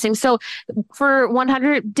really interesting. So for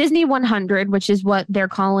Disney 100, which is what they're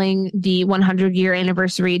calling the 100-year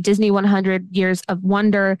anniversary, Disney 100 Years of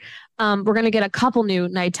Wonder, we're going to get a couple new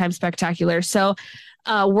nighttime spectaculars. So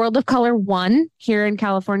World of Color 1 here in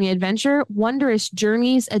California Adventure, Wondrous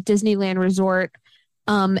Journeys at Disneyland Resort,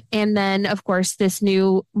 and then, of course, this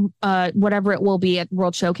new, whatever it will be at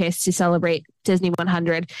World Showcase to celebrate Disney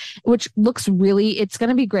 100, which looks it's going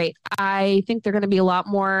to be great. I think there are going to be a lot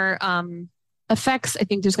more effects. I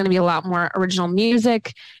think there's going to be a lot more original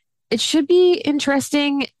music. It should be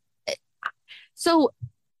interesting. So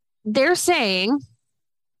they're saying,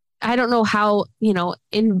 I don't know how,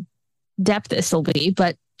 in depth this will be,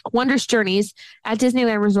 but Wondrous Journeys at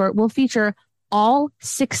Disneyland Resort will feature all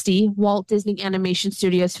 60 Walt Disney Animation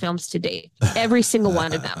Studios films to date, every single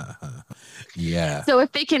one of them. Yeah. So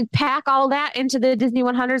if they can pack all that into the Disney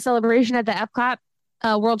 100 celebration at the Epcot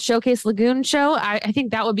World Showcase Lagoon show, I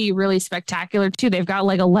think that would be really spectacular too. They've got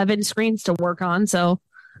like 11 screens to work on. So,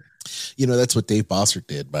 that's what Dave Bossert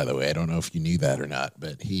did, by the way. I don't know if you knew that or not,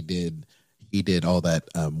 but he did all that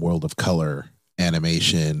World of Color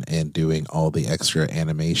animation and doing all the extra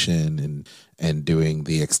animation and doing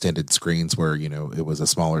the extended screens where it was a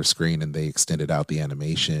smaller screen and they extended out the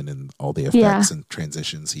animation and all the effects and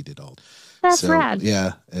transitions. He did all. That's rad.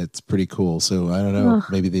 Yeah, it's pretty cool. So I don't know,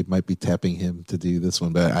 maybe they might be tapping him to do this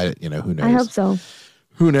one, but who knows? I hope so.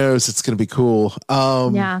 Who knows? It's going to be cool.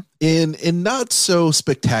 Yeah. In not so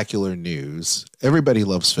spectacular news, everybody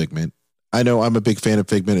loves Figment. I know I'm a big fan of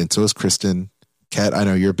Figment, and so is Kristen. Kat, I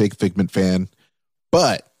know you're a big Figment fan.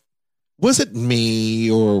 But was it me,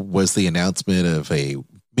 or was the announcement of a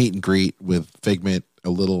meet and greet with Figment a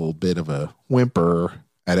little bit of a whimper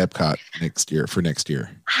at Epcot for next year?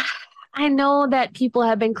 I know that people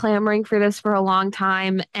have been clamoring for this for a long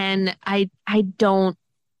time, and I don't.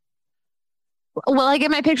 Will I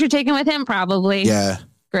get my picture taken with him? Probably. Yeah.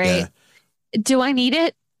 Great. Yeah. Do I need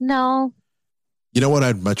it? No. You know what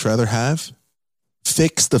I'd much rather have?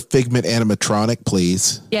 Fix the Figment animatronic,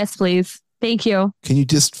 please. Yes, please. Thank you. Can you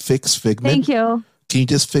just fix Figment? Thank you. Can you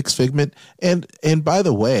just fix Figment? And by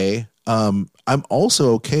the way, I'm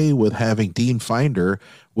also okay with having Dean Finder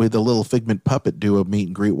with a little Figment puppet do a meet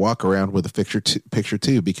and greet walk around with a picture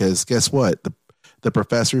too, because guess what? The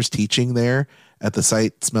professors teaching there at the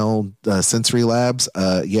Sight Smell Sensory Labs,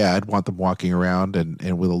 I'd want them walking around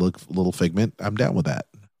and with a little Figment. I'm down with that.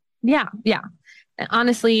 Yeah. And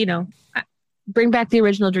honestly, bring back the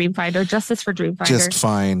original Dreamfinder. Justice for Dreamfinder. Just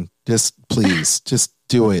fine. Just please, just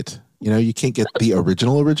do it. You can't get the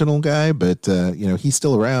original guy, but he's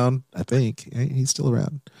still around. I think he's still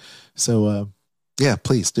around. So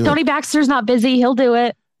please do Tony it. Baxter's not busy. He'll do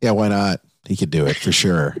it. Yeah, why not? He could do it for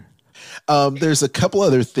sure. There's a couple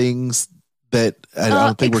other things that I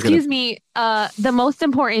don't think we're going to... Excuse me. The most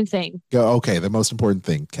important thing. Okay, the most important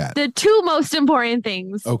thing, Kat. The two most important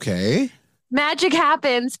things. Okay. Magic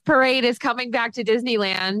Happens Parade is coming back to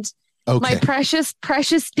Disneyland. Okay. My precious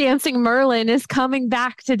Dancing Merlin is coming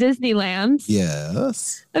back to Disneyland.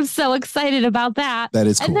 Yes. I'm so excited about that. That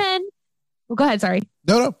is cool. And then... go ahead, sorry.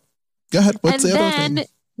 No. Go ahead. What's the other thing?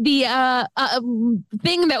 The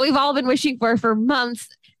thing that we've all been wishing for months,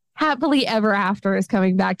 Happily Ever After is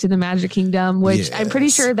coming back to the Magic Kingdom, which I'm pretty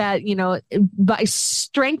sure that, by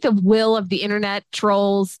strength of will of the internet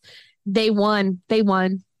trolls, they won.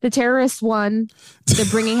 The terrorists won. They're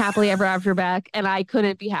bringing Happily Ever After back, and I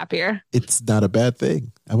couldn't be happier. It's not a bad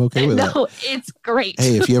thing. I'm okay with that. No, it's great.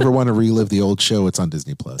 Hey, if you ever want to relive the old show, it's on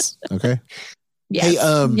Disney Plus. Okay. Yes.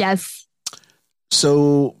 Hey, yes.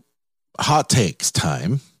 So, hot takes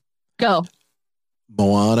time. Go.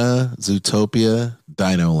 Moana, Zootopia,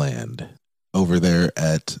 Dino Land over there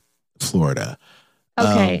at Florida.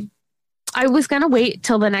 Okay. I was going to wait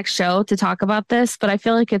till the next show to talk about this, but I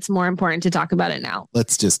feel like it's more important to talk about it now.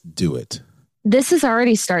 Let's just do it. This is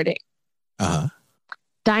already starting. Uh-huh.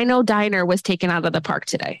 Dino Diner was taken out of the park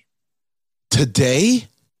today. Today?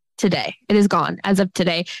 Today. It is gone as of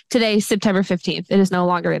today. Today, September 15th. It is no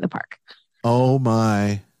longer in the park. Oh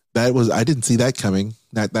my. I didn't see that coming.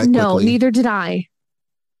 Not that quickly. No, neither did I.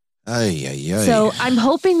 Ay. So I'm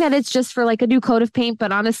hoping that it's just for like a new coat of paint,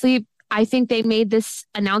 but honestly, I think they made this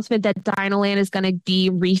announcement that Dinoland is going to be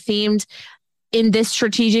rethemed in this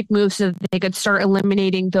strategic move so that they could start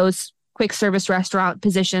eliminating those quick service restaurant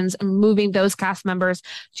positions and moving those cast members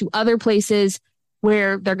to other places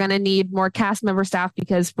where they're going to need more cast member staff,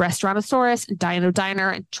 because Restaurantosaurus and Dino Diner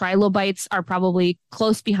and Trilobites are probably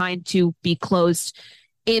close behind to be closed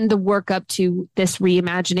in the work up to this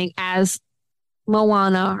reimagining as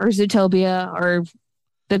Moana or Zootopia or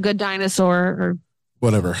The Good Dinosaur or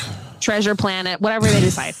whatever. Treasure Planet, whatever they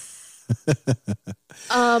decide.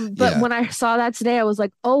 But when I saw that today, I was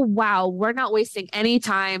like, oh, wow, we're not wasting any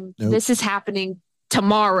time. Nope. This is happening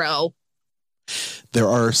tomorrow. There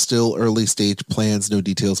are still early stage plans, no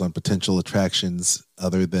details on potential attractions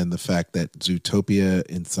other than the fact that Zootopia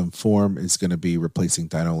in some form is going to be replacing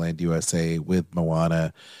Dinoland USA with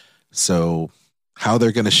Moana. So how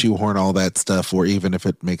they're going to shoehorn all that stuff, or even if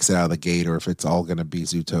it makes it out of the gate, or if it's all going to be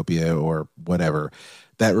Zootopia or whatever,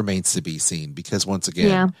 that remains to be seen, because once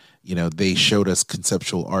again, they showed us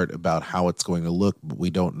conceptual art about how it's going to look, but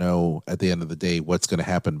we don't know at the end of the day what's going to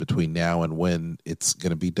happen between now and when it's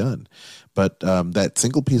going to be done. But that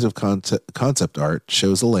single piece of concept art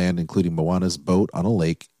shows the land, including Moana's boat on a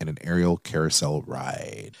lake and an aerial carousel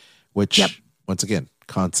ride, which once again,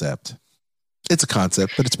 concept. It's a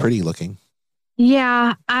concept, but it's pretty looking.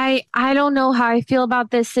 Yeah, I don't know how I feel about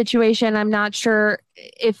this situation. I'm not sure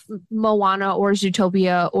if Moana or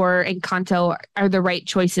Zootopia or Encanto are the right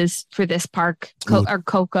choices for this park, or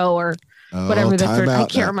Coco or whatever the third. I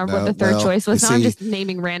can't remember what the third choice was. Now I'm just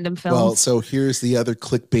naming random films. Well, so here's the other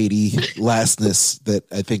clickbaity lastness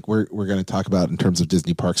that I think we're going to talk about in terms of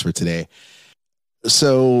Disney parks for today.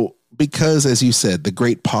 So, because as you said, the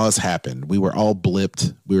great pause happened. We were all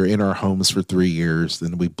blipped. We were in our homes for 3 years.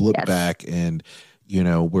 Then we blipped back, and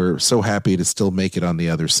we're so happy to still make it on the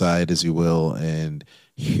other side, as you will. And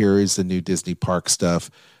here is the new Disney park stuff.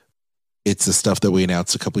 It's the stuff that we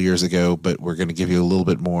announced a couple years ago, but we're going to give you a little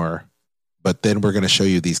bit more. But then we're going to show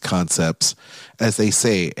you these concepts, as they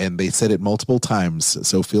say, and they said it multiple times.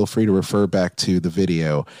 So feel free to refer back to the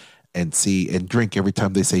video and see and drink every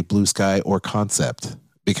time they say blue sky or concept,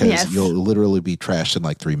 because you'll literally be trashed in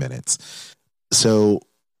like 3 minutes. So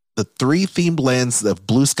the 3 themed lands of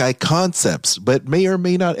blue sky concepts, but may or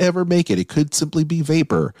may not ever make it. It could simply be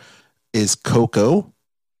vapor, is Coco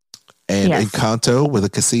and Encanto with a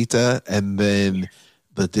casita, and then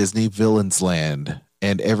the Disney Villains Land.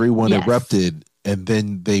 And everyone erupted, and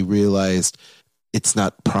then they realized it's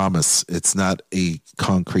not promise. It's not a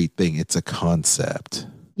concrete thing. It's a concept.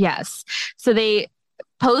 Yes. So they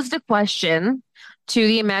posed a question to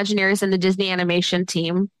the Imagineers and the Disney animation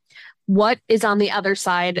team. what is on the other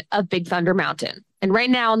side of Big Thunder Mountain. And right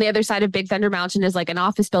now on the other side of Big Thunder Mountain is like an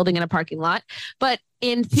office building and a parking lot. But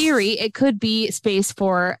in theory, it could be space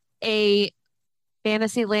for a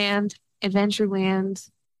Fantasyland, Adventureland,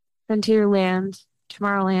 Frontierland,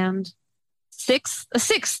 Tomorrowland, a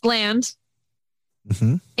sixth land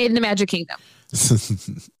in the Magic Kingdom.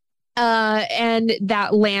 And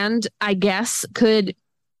that land, I guess, could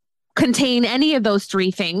contain any of those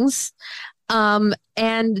three things. And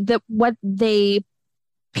what they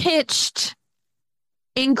pitched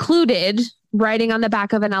included riding on the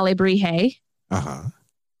back of an Alebrije,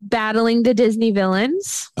 battling the Disney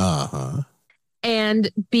villains, and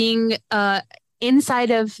being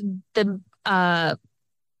inside of the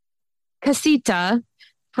casita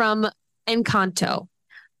from Encanto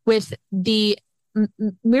with the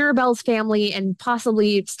Mirabel's family, and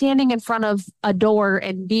possibly standing in front of a door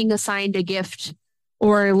and being assigned a gift,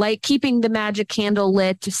 or like keeping the magic candle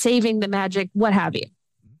lit, saving the magic, what have you.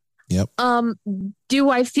 Yep. Do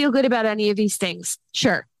I feel good about any of these things?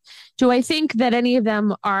 Sure. Do I think that any of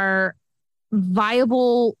them are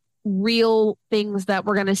viable, real things that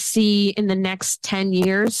we're going to see in the next 10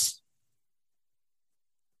 years?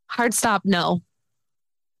 Hard stop, no.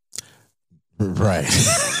 Right.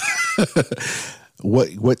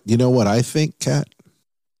 What you know what I think, Kat?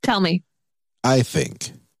 Tell me. I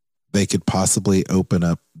think they could possibly open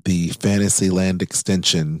up the Fantasyland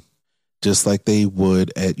extension just like they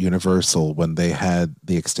would at Universal when they had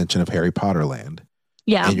the extension of Harry Potter Land.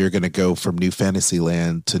 Yeah. And you're going to go from New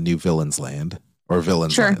Fantasyland to New Villains Land, or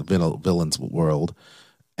Villains World.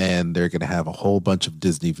 And they're going to have a whole bunch of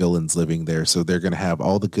Disney villains living there. So they're going to have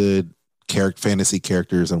all the good fantasy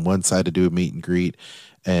characters on one side to do a meet and greet.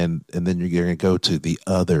 And then you're going to go to the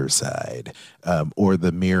other side, or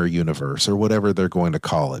the mirror universe, or whatever they're going to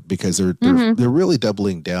call it, because they're really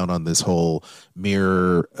doubling down on this whole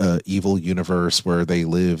mirror evil universe where they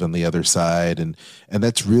live on the other side, and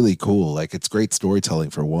that's really cool. Like, it's great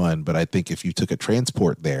storytelling for one, but I think if you took a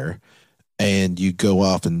transport there and you go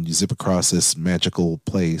off and you zip across this magical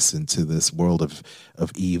place into this world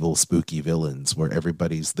of evil, spooky villains where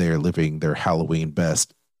everybody's there living their Halloween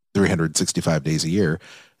best 365 days a year,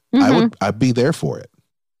 I'd be there for it.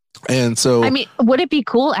 And so, I mean, would it be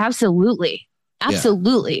cool? Absolutely.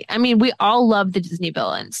 Absolutely. Yeah. I mean, we all love the Disney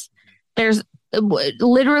villains. There's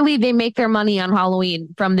literally, they make their money on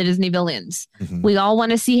Halloween from the Disney villains. We all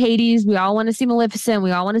want to see Hades. We all want to see Maleficent.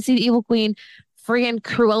 We all want to see the Evil Queen. Friggin'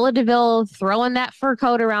 Cruella de Vil throwing that fur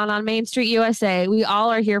coat around on Main Street, USA. We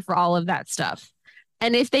all are here for all of that stuff.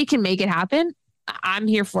 And if they can make it happen, I'm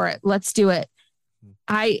here for it. Let's do it.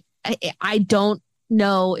 I don't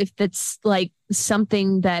know if that's like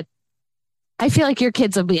something that, I feel like your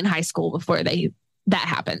kids will be in high school before that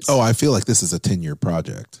happens. Oh, I feel like this is a 10-year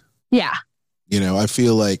project. Yeah. You know, I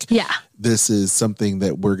feel like this is something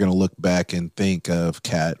that we're going to look back and think of,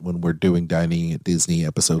 Kat, when we're doing Dining at Disney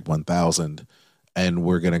episode 1000, and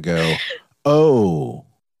we're going to go, oh,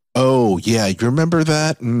 yeah, you remember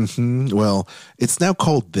that? Well, it's now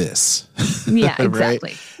called this. Yeah, exactly. Right?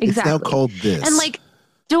 Exactly. It's now called this. And like,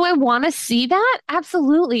 do I want to see that?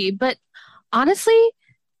 Absolutely. But honestly,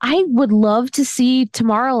 I would love to see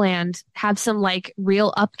Tomorrowland have some like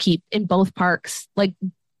real upkeep in both parks. Like,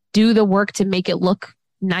 do the work to make it look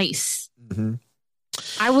nice.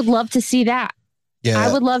 I would love to see that. Yeah.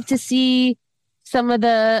 I would love to see some of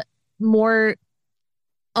the more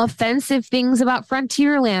offensive things about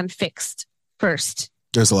Frontierland fixed first.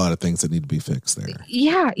 There's a lot of things that need to be fixed there.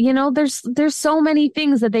 Yeah. You know, there's so many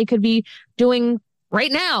things that they could be doing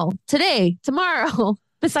right now, today, tomorrow,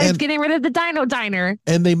 besides getting rid of the Dino Diner.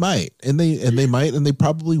 And they might, and they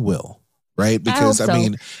probably will. Right. Because I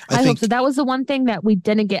mean, I think hope so. That was the one thing that we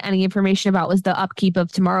didn't get any information about, was the upkeep of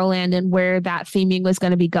Tomorrowland and where that theming was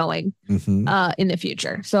going to be going in the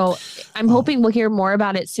future. So I'm hoping we'll hear more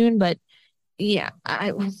about it soon. But yeah,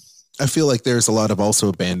 I feel like there's a lot of also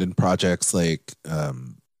abandoned projects, like, what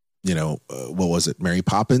was it? Mary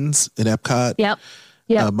Poppins in Epcot. Yep.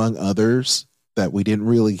 Among others that we didn't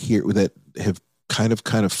really hear, that have kind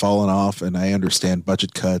of fallen off. And I understand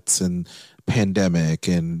budget cuts and pandemic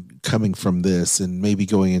and coming from this and maybe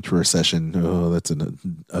going into recession. Oh, that's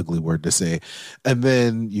an ugly word to say. And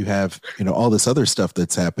then you have, all this other stuff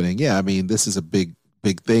that's happening. Yeah. I mean, this is a big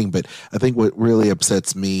thing, but I think what really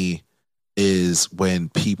upsets me is when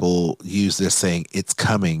people use this saying it's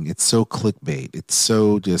coming. It's so clickbait. It's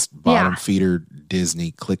so just bottom feeder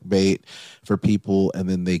Disney clickbait for people. And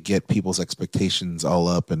then they get people's expectations all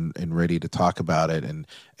up and ready to talk about it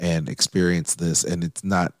and experience this. And it's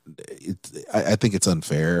not, I think it's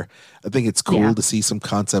unfair. I think it's cool to see some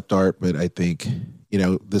concept art, but I think,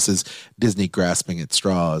 this is Disney grasping at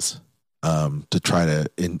straws to try to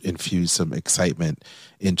infuse some excitement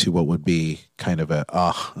into what would be kind of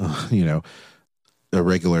a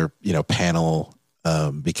regular panel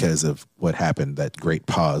because of what happened, that great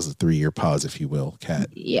pause, the 3-year pause, if you will, Kat.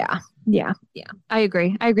 Yeah. I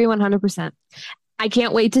agree 100%. I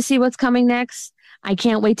can't wait to see what's coming next. I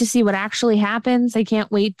can't wait to see what actually happens. I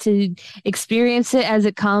can't wait to experience it as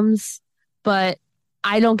it comes, but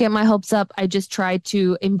I don't get my hopes up. I just try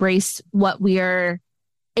to embrace what we are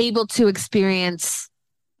able to experience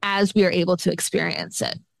as we are able to experience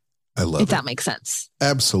it. I love it. If that makes sense.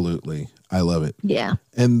 Absolutely. I love it. Yeah.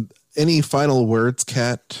 And any final words,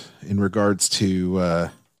 Kat, in regards to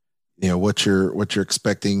what you're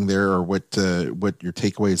expecting there, or what your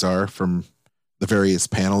takeaways are from the various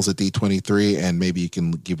panels at D23, and maybe you can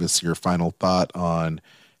give us your final thought on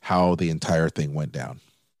how the entire thing went down.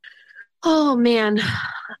 Oh man.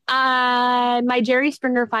 My Jerry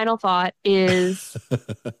Springer final thought is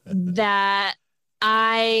that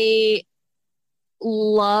I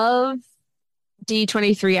love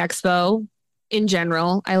D23 Expo in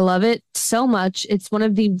general. I love it so much. It's one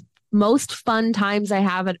of the most fun times I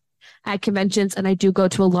have at conventions, and I do go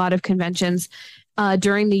to a lot of conventions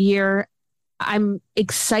during the year. I'm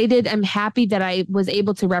excited. I'm happy that I was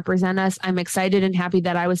able to represent us. I'm excited and happy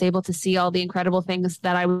that I was able to see all the incredible things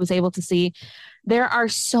that I was able to see. There are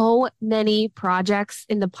so many projects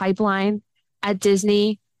in the pipeline at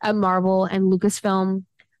Disney, at Marvel, and Lucasfilm,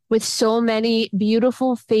 with so many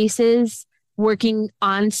beautiful faces working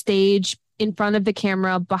on stage, in front of the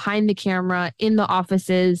camera, behind the camera, in the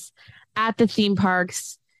offices, at the theme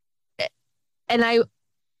parks. And I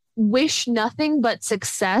wish nothing but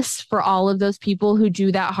success for all of those people who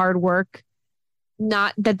do that hard work.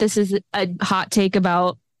 Not that this is a hot take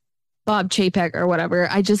about Bob Chapek or whatever.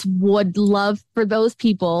 I just would love for those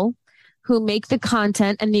people who make the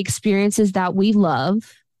content and the experiences that we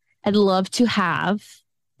love and love to have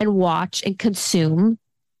and watch and consume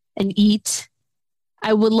and eat.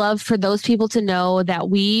 I would love for those people to know that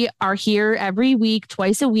we are here every week,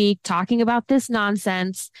 twice a week, talking about this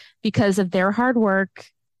nonsense because of their hard work,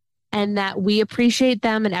 and that we appreciate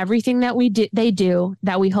them and everything that they do,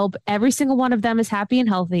 that we hope every single one of them is happy and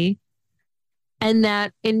healthy. And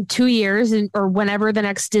that in 2 years, or whenever the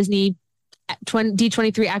next Disney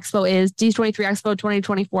D23 Expo is, D23 Expo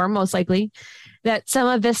 2024, most likely, that some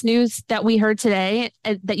of this news that we heard today,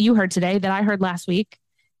 that you heard today, that I heard last week,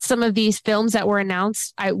 some of these films that were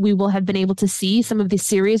announced, we will have been able to see. Some of these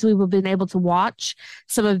series we will have been able to watch.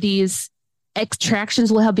 Some of these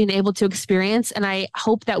attractions we'll have been able to experience. And I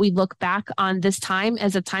hope that we look back on this time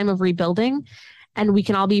as a time of rebuilding, and we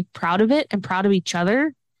can all be proud of it and proud of each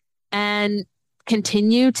other and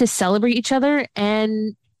continue to celebrate each other.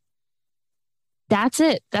 And that's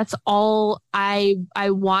it. That's all I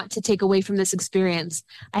want to take away from this experience.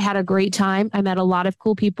 I had a great time. I met a lot of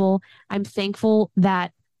cool people. I'm thankful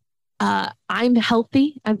that I'm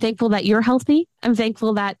healthy. I'm thankful that you're healthy. I'm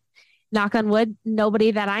thankful that, knock on wood, nobody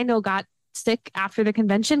that I know got sick after the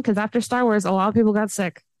convention, because after Star Wars, a lot of people got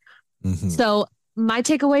sick. Mm-hmm. So my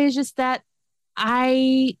takeaway is just that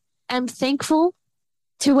I am thankful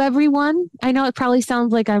to everyone. I know it probably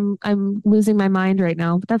sounds like I'm losing my mind right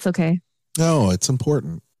now, but that's okay. No, it's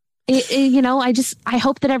important. I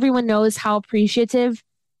hope that everyone knows how appreciative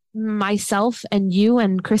myself and you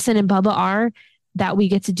and Kristen and Bubba are that we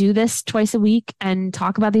get to do this twice a week and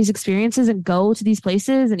talk about these experiences and go to these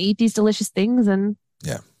places and eat these delicious things. And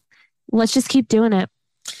let's just keep doing it.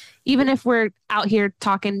 Even if we're out here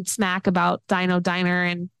talking smack about Dino Diner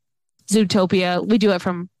and Zootopia, we do it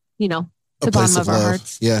from, the bottom of our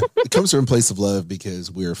hearts. Yeah. It comes from a place of love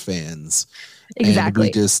because we're fans.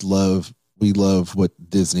 Exactly. And we love what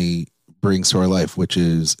Disney brings to our life, which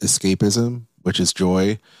is escapism, which is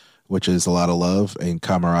joy, which is a lot of love and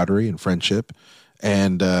camaraderie and friendship.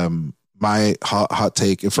 And my hot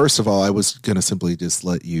take, first of all, I was going to simply just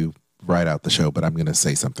let you ride out the show, but I'm going to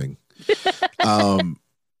say something.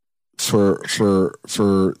 For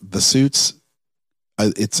the suits,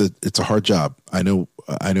 it's a hard job. I know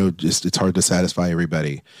just it's hard to satisfy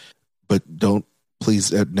everybody, but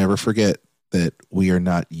please never forget that we are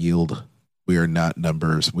not yield. We are not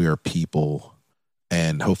numbers. We are people.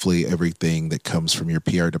 And hopefully everything that comes from your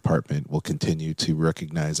PR department will continue to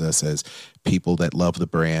recognize us as people that love the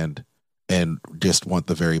brand and just want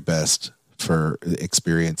the very best for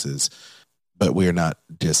experiences. But we are not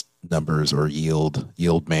just numbers or yield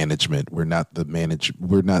management. We're not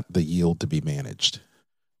the yield to be managed.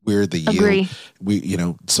 We're the Agree.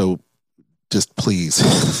 yield. So just please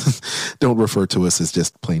don't refer to us as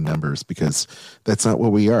just plain numbers, because that's not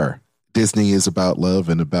what we are. Disney is about love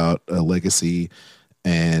and about a legacy,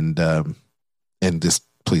 and just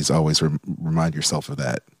please always remind yourself of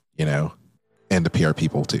that, and the PR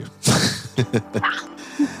people too.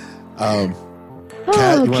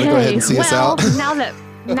 Kat, you want to go ahead and see us out?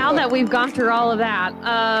 now that we've gone through all of that,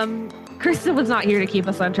 Kristen was not here to keep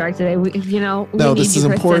us on track today. We this need is you,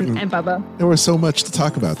 important. Kristen and Bubba. There was so much to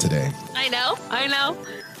talk about today. I know.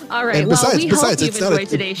 All right. And besides, hope you've enjoyed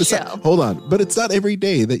today's show. Hold on, but it's not every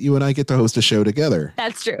day that you and I get to host a show together.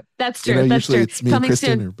 That's true. That's usually true. It's me Coming and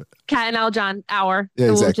Kristen. soon, Kat and Aljon hour. Yeah, It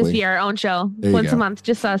will exactly. just be our own show There you once go. a month,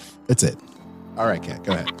 just us. That's it. All right, Kat,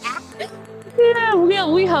 go ahead. Yeah,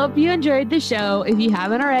 we hope you enjoyed the show. If you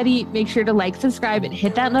haven't already, make sure to like, subscribe, and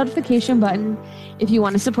hit that notification button. If you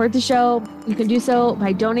want to support the show, you can do so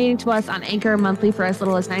by donating to us on Anchor monthly for as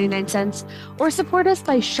little as 99 cents, or support us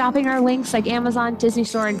by shopping our links like Amazon, Disney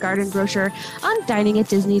Store, and Garden Grocer on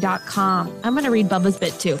diningatdisney.com. I'm going to read Bubba's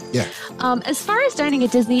bit too. Yeah. As far as Dining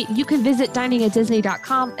at Disney, you can visit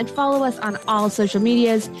diningatdisney.com and follow us on all social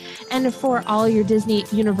medias. And for all your Disney,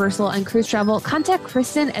 Universal, and cruise travel, contact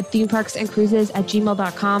Kristen at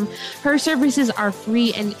themeparksandcruises@gmail.com. Her services are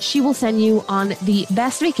free, and she will send you on the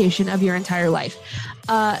best vacation of your entire life.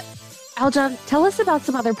 Aljon, tell us about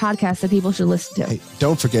some other podcasts that people should listen to. Hey,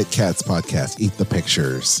 don't forget Kat's podcast, Eat the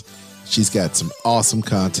Pictures. She's got some awesome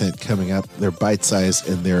content coming up. They're bite-sized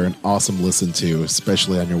and they're an awesome listen to,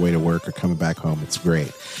 especially on your way to work or coming back home. It's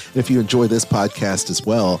great. And if you enjoy this podcast as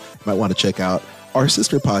well, you might want to check out our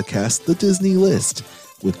sister podcast, The Disney List,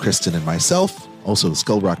 with Kristen and myself. Also, the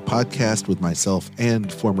Skull Rock podcast with myself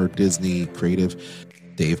and former Disney creative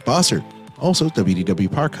Dave Bossert. Also,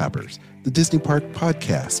 WDW Park Hoppers, the Disney Park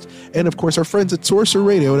Podcast, and of course our friends at Sorcerer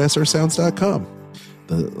Radio at srsounds.com,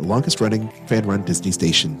 the longest running fan-run Disney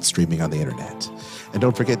station streaming on the internet. And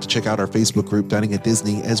don't forget to check out our Facebook group, Dining at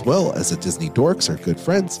Disney, as well as at Disney Dorks, our good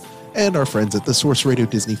friends, and our friends at the Sorcerer Radio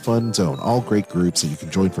Disney Fun Zone, all great groups that you can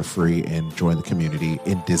join for free and join the community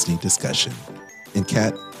in Disney discussion. And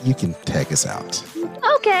Kat, you can tag us out.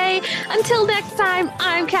 Okay, until next time,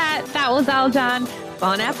 I'm Kat. That was Aljon.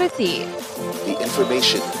 Bon appetit. The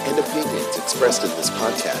information and opinions expressed in this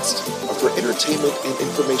podcast are for entertainment and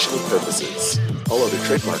informational purposes. All other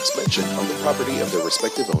trademarks mentioned are the property of their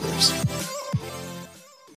respective owners.